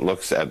element that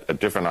looks at a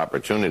different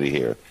opportunity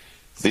here.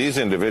 These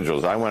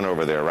individuals, I went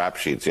over their rap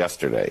sheets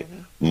yesterday,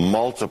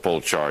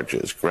 multiple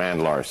charges,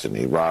 grand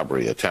larceny,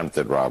 robbery,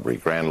 attempted robbery,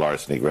 grand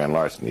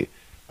larceny.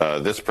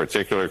 This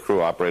particular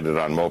crew operated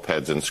on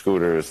mopeds and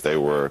scooters. They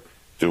were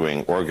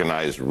doing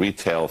organized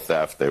retail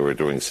theft. They were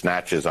doing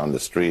snatches on the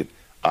street,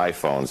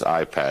 iPhones,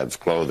 iPads,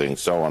 clothing,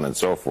 so on and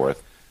so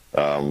forth.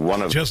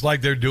 Just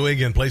like they're doing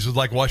in places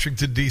like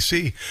Washington,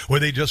 D.C., where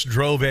they just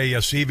drove a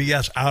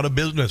CVS out of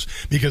business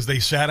because they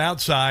sat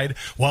outside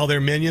while their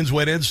minions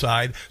went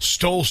inside,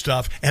 stole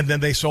stuff, and then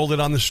they sold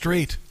it on the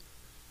street.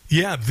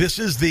 Yeah, this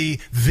is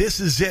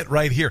it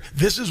right here.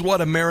 This is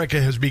what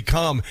America has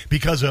become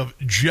because of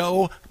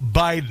Joe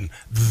Biden.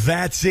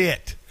 That's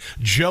it.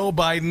 Joe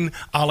Biden,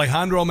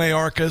 Alejandro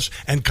Mayorkas,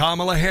 and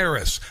Kamala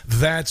Harris.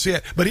 That's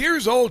it. But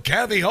here's old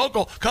Kathy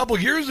Hochul a couple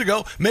years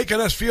ago making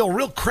us feel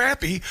real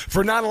crappy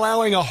for not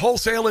allowing a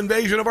wholesale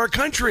invasion of our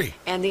country.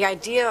 And the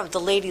idea of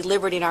the Lady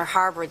Liberty in our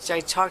harbor, which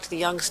I talked to the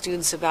young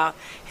students about,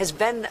 has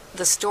been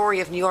the story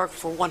of New York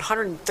for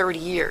 130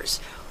 years,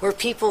 where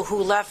people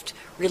who left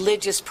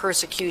religious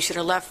persecution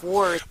or left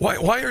wars.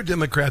 Why are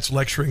Democrats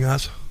lecturing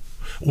us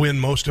when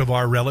most of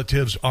our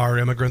relatives are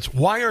immigrants?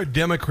 Why are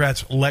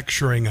Democrats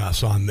lecturing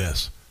us on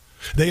this?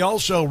 They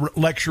also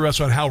lecture us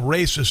on how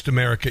racist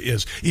America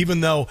is, even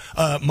though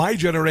my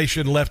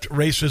generation left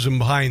racism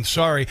behind.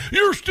 Sorry,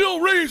 you're still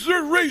racism.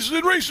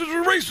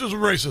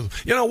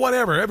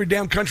 Whatever. Every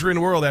damn country in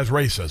the world has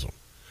racism.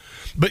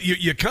 But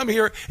you come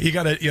here, you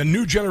got a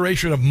new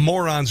generation of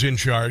morons in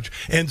charge,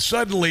 and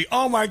suddenly,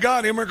 oh my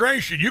God,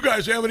 immigration. You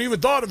guys haven't even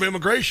thought of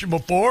immigration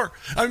before.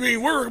 I mean,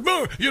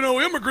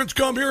 immigrants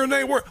come here and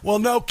they work. Well,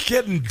 no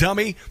kidding,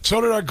 dummy. So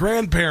did our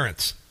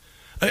grandparents.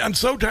 I'm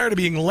so tired of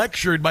being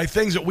lectured by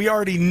things that we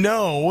already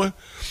know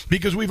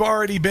because we've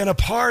already been a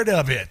part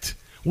of it.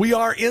 We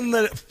are in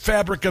the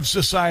fabric of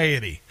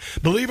society.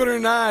 Believe it or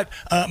not,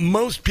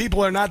 most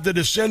people are not the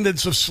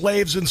descendants of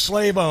slaves and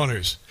slave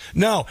owners.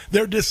 No,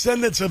 they're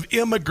descendants of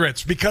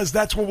immigrants because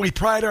that's what we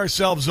pride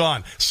ourselves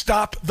on.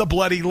 Stop the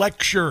bloody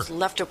lecture.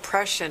 Left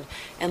oppression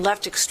and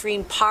left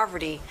extreme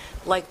poverty,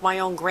 like my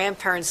own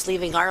grandparents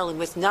leaving Ireland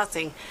with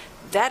nothing.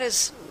 That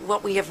is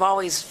what we have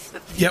always...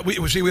 Yeah,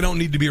 we don't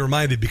need to be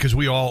reminded because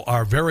we all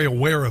are very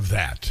aware of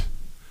that.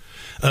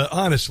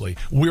 Honestly,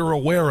 we're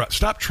aware of.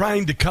 Stop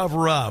trying to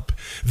cover up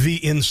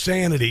the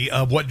insanity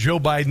of what Joe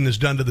Biden has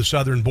done to the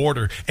southern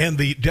border and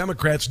the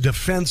Democrats'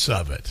 defense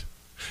of it.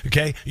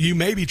 Okay? You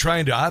may be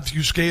trying to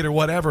obfuscate or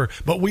whatever,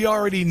 but we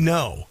already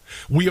know.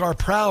 We are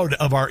proud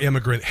of our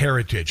immigrant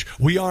heritage.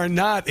 We are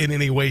not in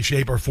any way,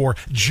 shape, or form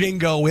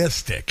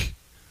jingoistic.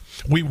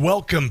 We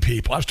welcome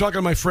people. I was talking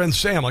to my friend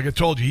Sam, like I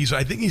told you.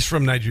 I think he's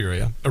from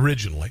Nigeria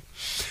originally.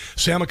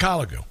 Sam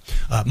Akalago.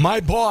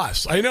 My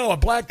boss. I know, a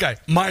black guy.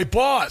 My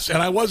boss. And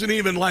I wasn't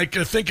even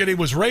thinking he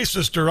was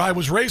racist or I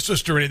was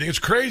racist or anything. It's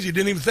crazy.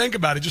 Didn't even think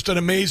about it. Just an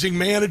amazing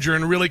manager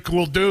and a really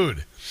cool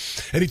dude.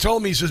 And he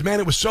told me, he says, man,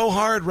 it was so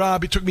hard,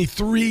 Rob. It took me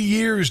 3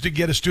 years to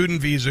get a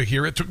student visa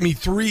here. It took me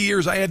 3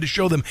 years. I had to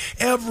show them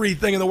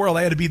everything in the world.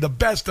 I had to be the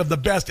best of the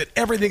best at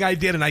everything I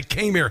did. And I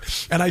came here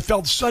and I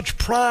felt such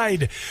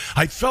pride.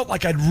 I felt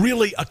like I'd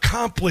really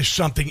accomplished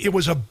something. It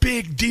was a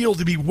big deal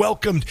to be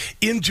welcomed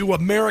into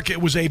America.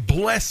 It was a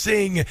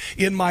blessing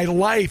in my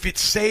life. It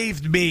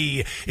saved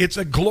me. It's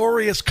a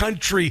glorious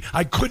country.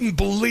 I couldn't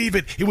believe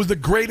it. It was the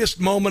greatest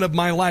moment of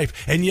my life.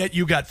 And yet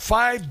you got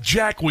 5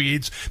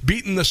 jackweeds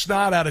beating the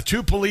snot out of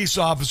 2 police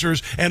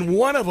officers, and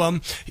one of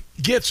them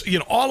gets,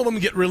 all of them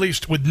get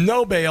released with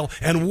no bail,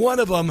 and one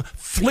of them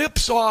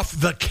flips off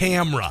the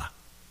camera.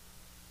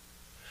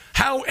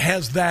 How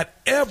has that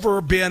ever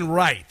been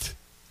right?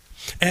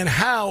 And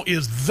how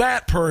is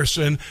that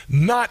person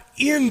not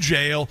in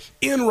jail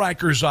in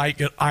Rikers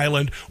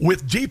Island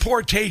with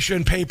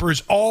deportation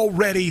papers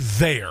already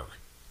there?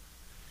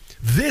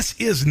 This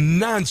is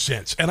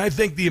nonsense, and I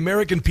think the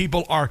American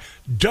people are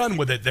done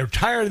with it. They're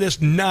tired of this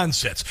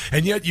nonsense,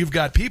 and yet you've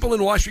got people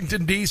in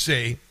Washington,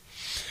 D.C.,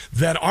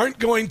 that aren't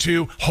going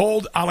to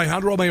hold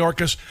Alejandro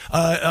Mayorkas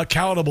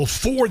accountable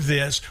for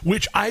this,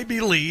 which I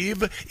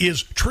believe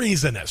is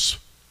treasonous.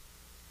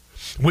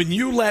 When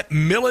you let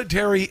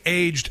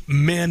military-aged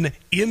men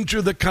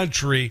into the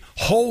country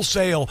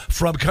wholesale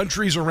from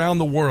countries around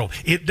the world,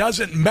 it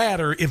doesn't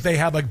matter if they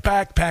have a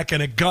backpack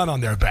and a gun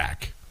on their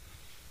back.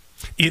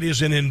 It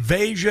is an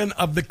invasion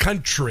of the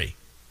country.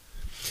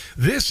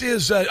 This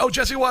is,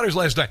 Jesse Waters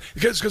last night,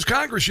 because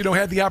Congress,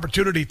 had the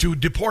opportunity to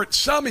deport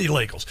some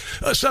illegals.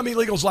 Some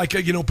illegals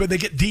but they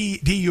get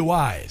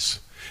DUIs.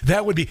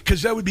 That would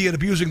be an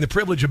abusing the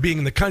privilege of being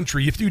in the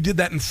country. If you did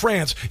that in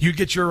France, you'd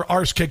get your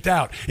arse kicked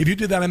out. If you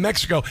did that in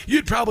Mexico,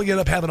 you'd probably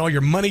end up having all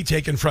your money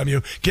taken from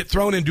you, get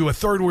thrown into a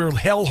third world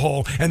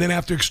hellhole, and then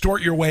have to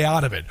extort your way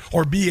out of it,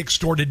 or be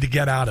extorted to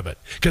get out of it.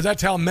 Because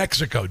that's how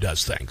Mexico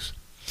does things.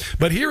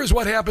 But here is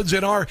what happens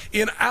in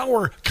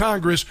our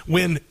Congress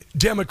when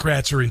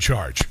Democrats are in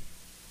charge.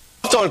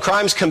 On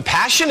crimes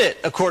compassionate,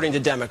 according to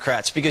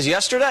Democrats, because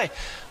yesterday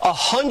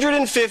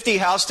 150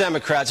 House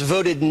Democrats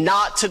voted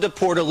not to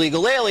deport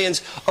illegal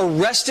aliens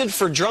arrested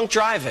for drunk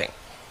driving.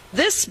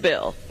 This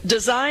bill,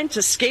 designed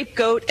to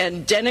scapegoat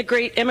and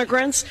denigrate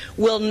immigrants,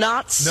 will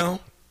not...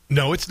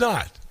 No, it's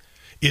not.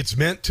 It's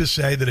meant to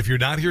say that if you're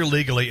not here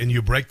legally and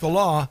you break the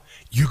law,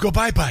 you go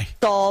bye-bye.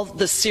 Solve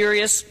the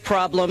serious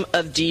problem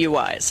of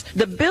DUIs.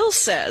 The bill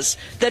says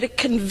that a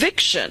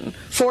conviction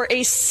for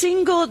a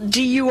single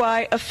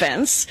DUI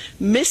offense,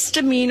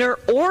 misdemeanor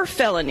or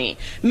felony,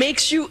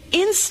 makes you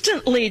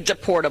instantly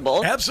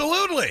deportable.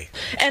 Absolutely.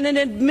 And an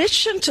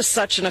admission to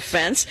such an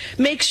offense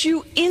makes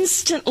you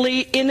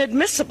instantly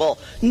inadmissible.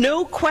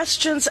 No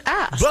questions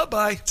asked.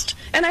 Bye-bye.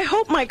 And I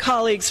hope my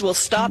colleagues will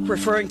stop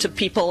referring to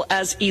people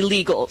as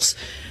illegals.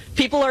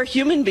 People are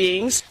human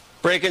beings.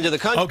 Break into the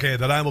country. Okay,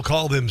 then I will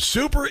call them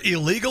super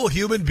illegal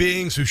human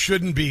beings who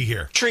shouldn't be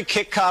here.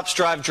 Kick cops,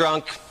 drive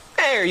drunk.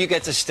 There, you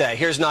get to stay.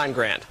 Here's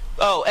 $9,000.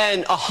 Oh,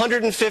 and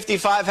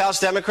 155 House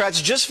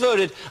Democrats just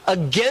voted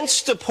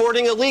against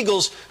deporting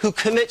illegals who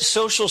commit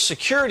Social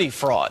Security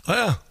fraud.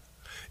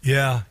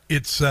 Yeah,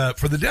 it's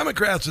for the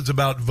Democrats, it's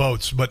about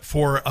votes, but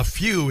for a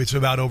few, it's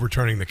about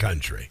overturning the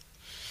country.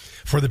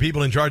 For the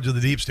people in charge of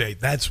the deep state,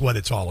 that's what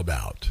it's all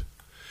about.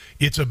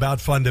 It's about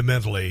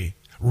fundamentally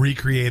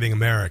recreating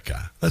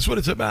America. That's what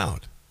it's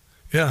about.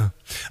 Yeah.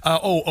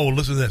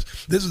 Listen to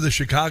this. This is the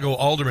Chicago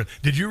alderman.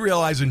 Did you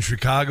realize in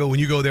Chicago, when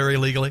you go there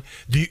illegally,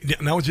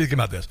 now I want you to think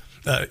about this.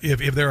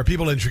 If there are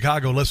people in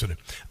Chicago listening,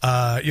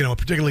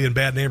 particularly in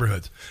bad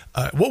neighborhoods,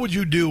 what would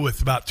you do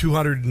with about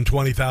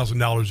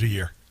 $220,000 a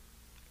year?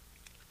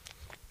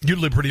 You'd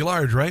live pretty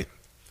large, right?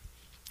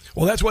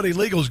 Well, that's what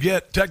illegals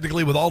get,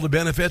 technically, with all the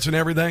benefits and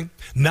everything.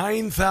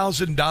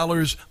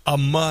 $9,000 a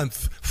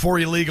month for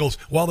illegals,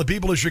 while the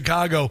people of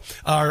Chicago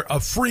are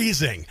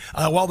freezing,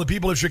 while the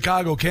people of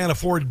Chicago can't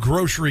afford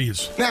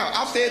groceries. Now,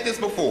 I've said this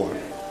before.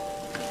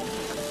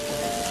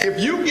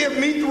 If you give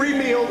me 3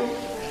 meals,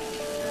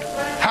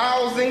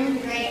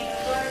 housing,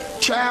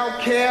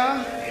 child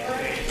care,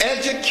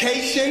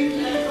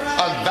 education,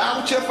 a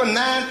voucher for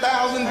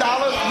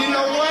 $9,000. You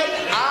know what?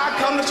 I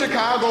come to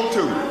Chicago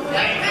too.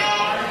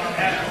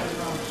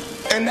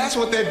 And that's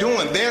what they're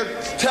doing.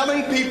 They're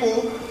telling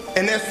people,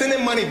 and they're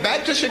sending money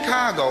back to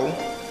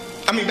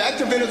back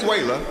to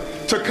Venezuela,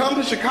 to come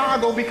to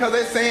Chicago because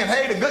they're saying,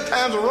 hey, the good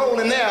times are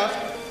rolling there.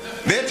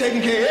 They're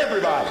taking care of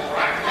everybody.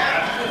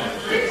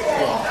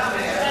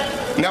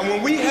 Now,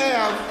 when we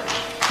have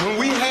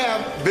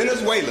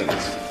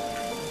Venezuelans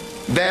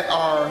that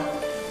are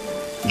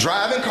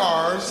driving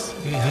cars,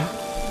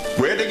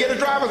 where did they get a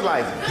driver's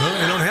license?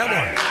 Well, they don't have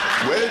one.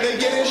 Where did they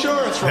get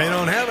insurance from? They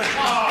don't have it.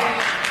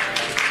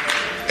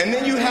 And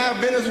then you have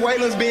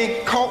Venezuelans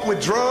being caught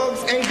with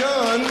drugs and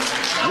guns.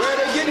 Where are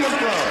they getting them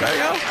from? There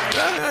you go.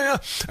 Yeah.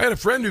 I had a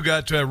friend who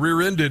got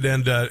rear-ended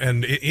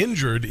and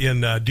injured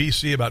in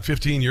D.C. about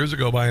 15 years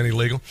ago by an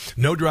illegal.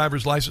 No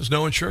driver's license,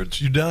 no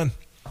insurance. You're done.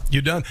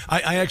 You're done.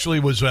 I actually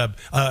was a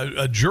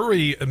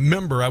jury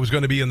member. I was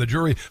going to be in the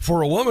jury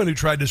for a woman who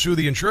tried to sue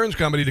the insurance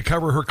company to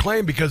cover her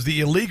claim because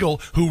the illegal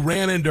who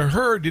ran into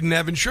her didn't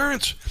have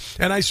insurance.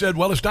 And I said,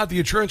 well, it's not the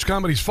insurance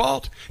company's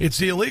fault. It's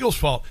the illegal's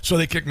fault. So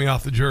they kicked me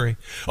off the jury.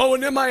 Oh,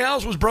 and then my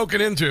house was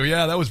broken into.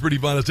 Yeah, that was pretty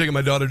fun. I was taking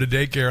my daughter to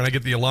daycare, and I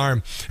get the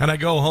alarm. And I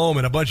go home,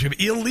 and a bunch of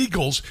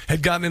illegals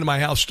had gotten into my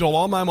house, stole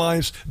all my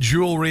mom's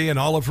jewelry and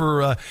all of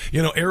her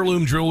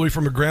heirloom jewelry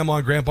from her grandma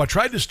and grandpa.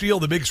 Tried to steal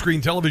the big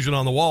screen television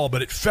on the wall,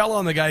 but it fell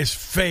on the guy's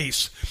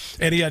face,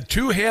 and he had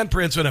two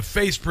handprints and a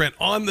face print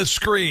on the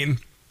screen.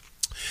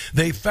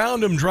 They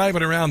found him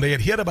driving around. They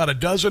had hit about a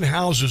dozen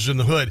houses in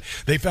the hood.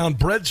 They found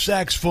bread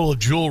sacks full of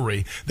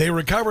jewelry. They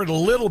recovered a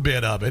little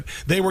bit of it.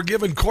 They were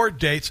given court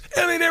dates,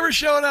 and they never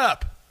showed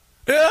up.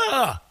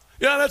 Yeah,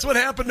 that's what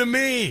happened to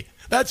me.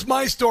 That's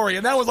my story,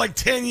 and that was like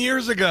 10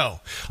 years ago.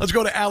 Let's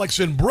go to Alex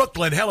in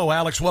Brooklyn. Hello,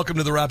 Alex. Welcome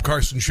to the Rob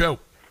Carson Show.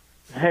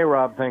 Hey,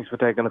 Rob, thanks for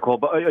taking the call.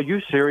 But are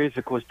you serious?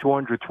 It was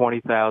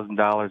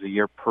 $220,000 a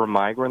year per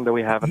migrant that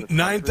we have in the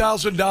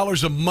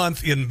 $9,000 a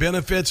month in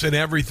benefits and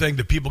everything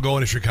to people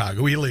going to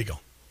Chicago,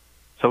 illegal.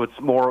 So it's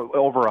more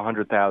over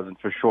 $100,000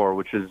 for sure,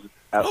 which is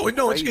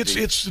crazy.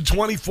 It's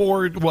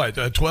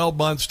 12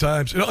 months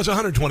times. No, it's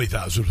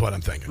 $120,000 is what I'm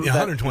thinking. Yeah,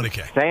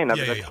 $120K. Insane.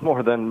 That's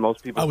more than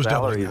most people's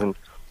salaries. And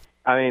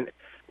I mean,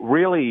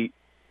 really,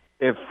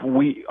 if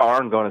we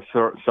aren't going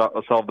to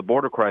solve the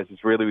border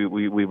crisis, really,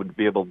 we would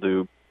be able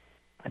to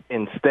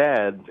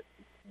instead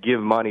give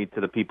money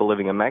to the people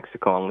living in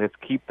Mexico and let's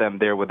keep them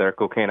there with their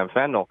cocaine and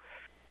fentanyl.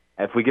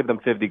 If we give them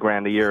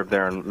 $50,000 a year if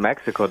they're in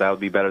Mexico, that would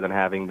be better than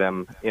having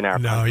them in our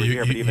country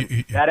here. But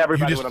even that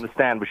everybody would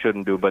understand we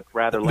shouldn't do, but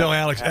rather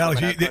Alex,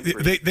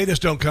 they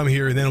just don't come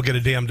here and they don't get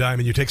a damn dime,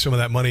 and you take some of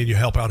that money and you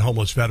help out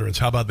homeless veterans.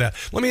 How about that?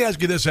 Let me ask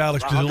you this,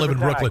 Alex, because you live in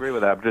Brooklyn. I agree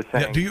with that. I'm just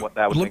saying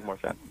that would make more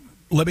sense.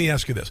 Let me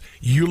ask you this.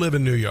 You live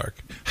in New York.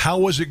 How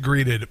was it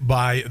greeted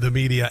by the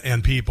media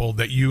and people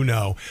that you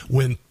know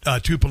when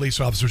two police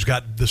officers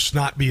got the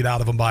snot beat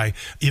out of them by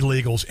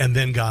illegals and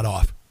then got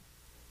off?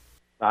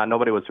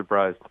 Nobody was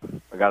surprised.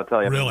 I got to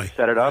tell you. Really? You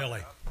set it up.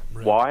 Really?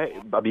 Why?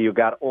 I mean, you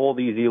got all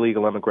these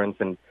illegal immigrants,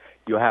 and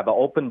you have an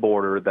open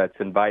border that's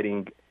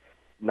inviting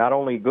not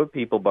only good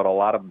people but a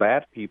lot of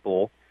bad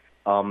people,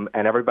 and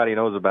everybody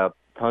knows about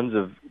tons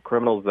of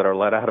criminals that are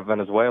let out of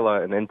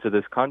Venezuela and into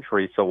this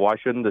country. So why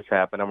shouldn't this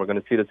happen? And we're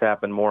going to see this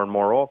happen more and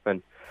more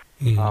often.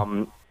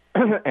 And,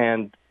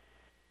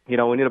 we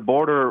need a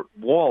border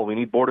wall. We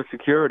need border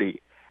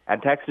security.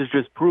 And Texas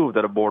just proved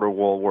that a border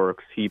wall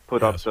works. He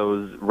put up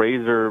those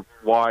razor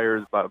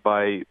wires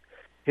by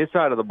his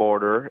side of the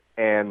border,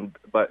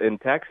 but in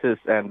Texas,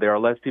 and there are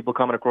less people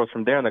coming across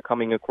from there, and they're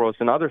coming across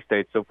in other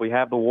states. So if we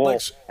have the wall,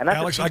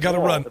 Alex, I got to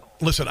run.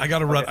 Listen, I got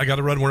to run. I got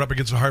to run. We're up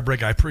against a hard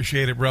break. I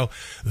appreciate it, bro.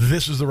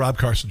 This is the Rob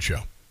Carson Show.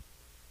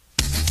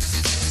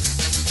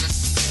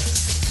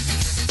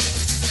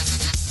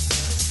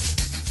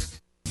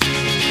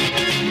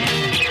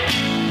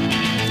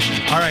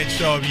 All right,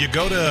 so if you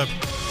go to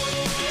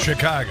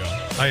Chicago,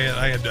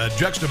 I had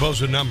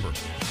juxtaposed a number.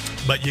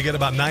 But you get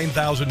about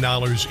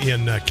 $9,000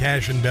 in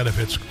cash and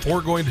benefits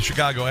for going to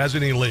Chicago as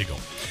an illegal.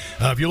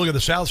 If you look at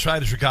the south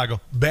side of Chicago,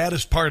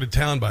 baddest part of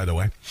town, by the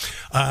way,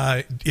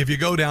 if you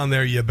go down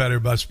there, you better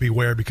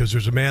beware because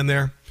there's a man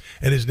there,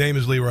 and his name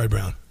is Leroy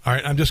Brown. All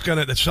right, I'm just going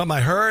to – it's something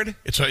I heard.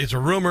 It's a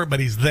rumor, but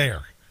he's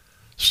there.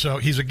 So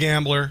he's a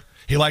gambler.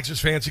 He likes his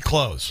fancy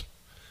clothes.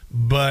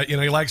 But,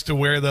 he likes to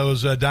wear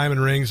those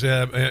diamond rings,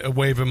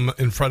 wave them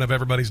in front of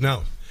everybody's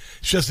nose.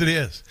 It's just it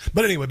is.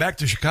 But anyway, back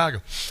to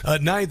Chicago.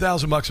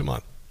 $9,000 a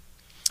month.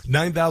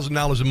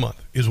 $9,000 a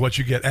month is what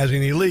you get as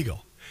an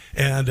illegal.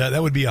 And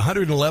that would be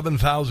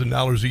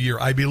 $111,000 a year,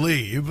 I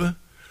believe.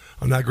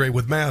 I'm not great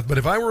with math, but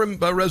if I were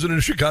a resident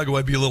of Chicago,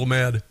 I'd be a little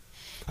mad.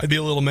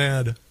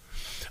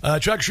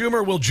 Chuck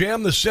Schumer will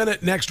jam the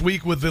Senate next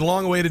week with the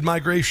long-awaited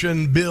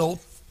migration bill.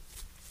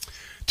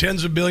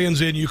 Tens of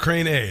billions in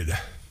Ukraine aid.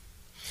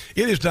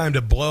 It is time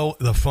to blow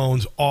the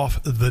phones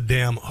off the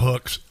damn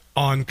hooks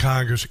on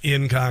Congress,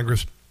 in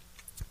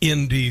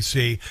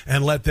D.C.,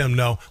 and let them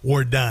know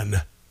we're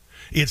done.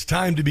 It's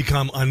time to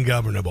become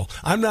ungovernable.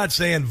 I'm not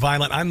saying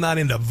violent. I'm not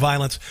into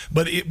violence,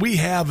 but we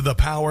have the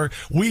power.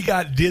 We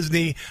got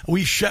Disney.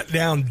 We shut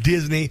down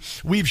Disney.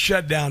 We've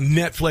shut down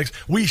Netflix.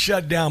 We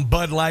shut down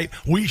Bud Light.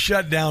 We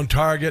shut down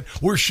Target.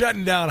 We're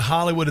shutting down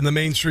Hollywood and the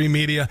mainstream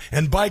media.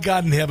 And by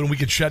God in heaven, we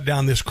could shut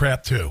down this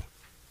crap too.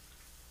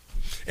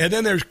 And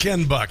then there's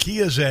Ken Buck. He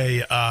is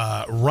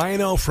a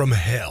rhino from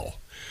hell.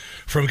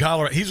 From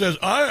Colorado. He says,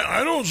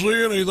 I don't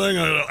see anything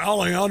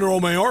Alejandro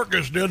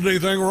Mayorkas did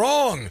anything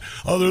wrong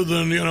other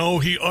than,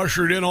 he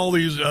ushered in all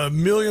these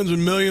millions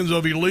and millions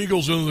of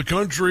illegals into the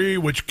country,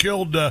 which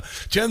killed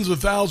tens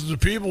of thousands of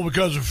people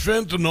because of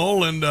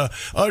fentanyl, and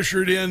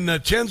ushered in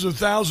tens of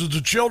thousands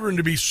of children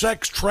to be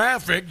sex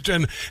trafficked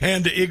and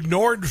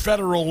ignored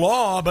federal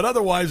law. But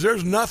otherwise,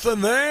 there's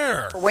nothing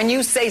there. When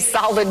you say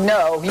solid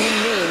no, you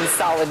mean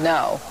solid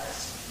no.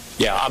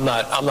 Yeah, I'm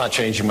not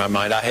changing my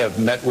mind. I have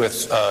met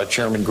with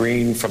Chairman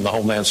Green from the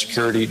Homeland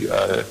Security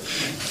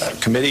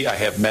Committee. I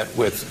have met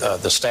with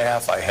the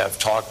staff. I have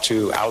talked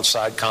to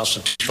outside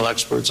constitutional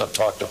experts. I've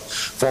talked to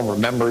former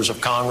members of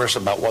Congress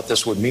about what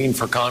this would mean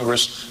for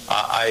Congress.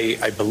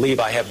 I believe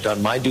I have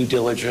done my due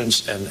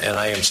diligence, and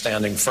I am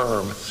standing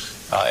firm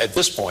at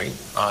this point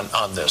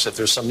on this. If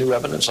there's some new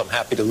evidence, I'm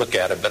happy to look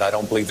at it, but I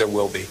don't believe there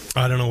will be.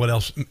 I don't know what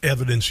else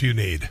evidence you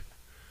need.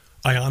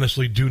 I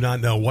honestly do not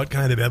know what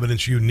kind of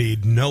evidence you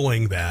need,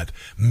 knowing that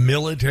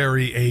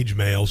military-age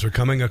males are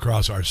coming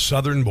across our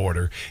southern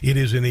border. It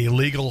is an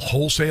illegal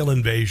wholesale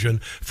invasion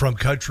from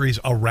countries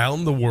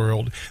around the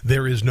world.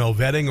 There is no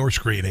vetting or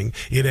screening.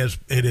 It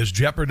has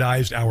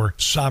jeopardized our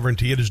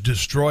sovereignty. It has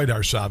destroyed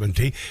our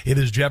sovereignty. It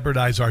has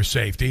jeopardized our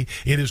safety.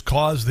 It has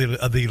caused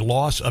the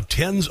loss of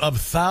tens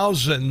of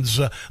thousands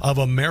of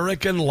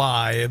American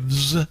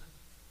lives.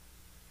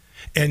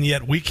 And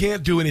yet we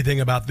can't do anything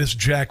about this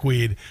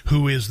jackweed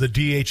who is the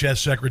DHS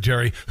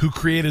secretary who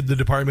created the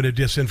Department of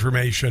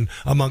Disinformation,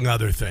 among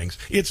other things.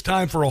 It's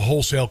time for a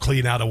wholesale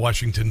clean out of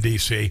Washington,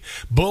 D.C.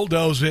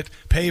 Bulldoze it,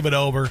 pave it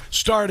over,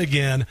 start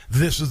again.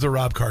 This is the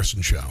Rob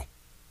Carson Show.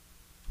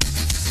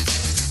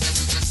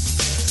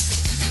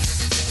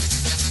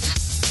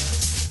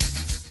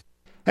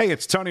 Hey,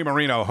 it's Tony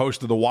Marino,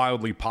 host of the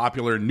wildly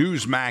popular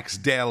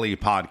Newsmax Daily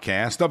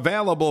podcast,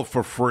 available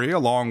for free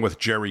along with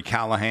Jerry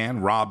Callahan,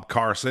 Rob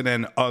Carson,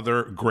 and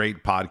other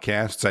great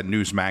podcasts at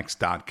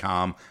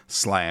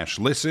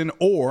newsmax.com/listen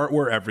or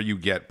wherever you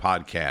get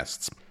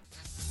podcasts.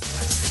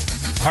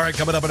 All right,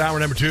 coming up in hour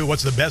number 2,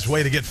 what's the best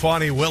way to get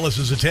Fani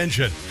Willis's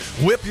attention?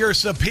 Whip your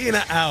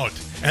subpoena out.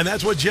 And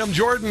that's what Jim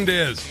Jordan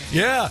did.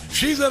 Yeah,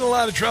 she's in a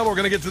lot of trouble. We're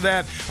going to get to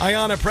that.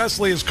 Ayanna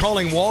Pressley is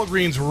calling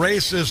Walgreens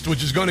racist,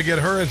 which is going to get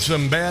her in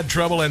some bad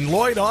trouble. And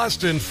Lloyd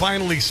Austin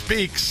finally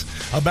speaks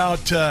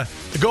about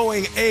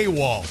going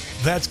AWOL.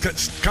 That's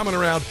coming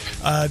around.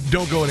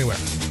 Don't go anywhere.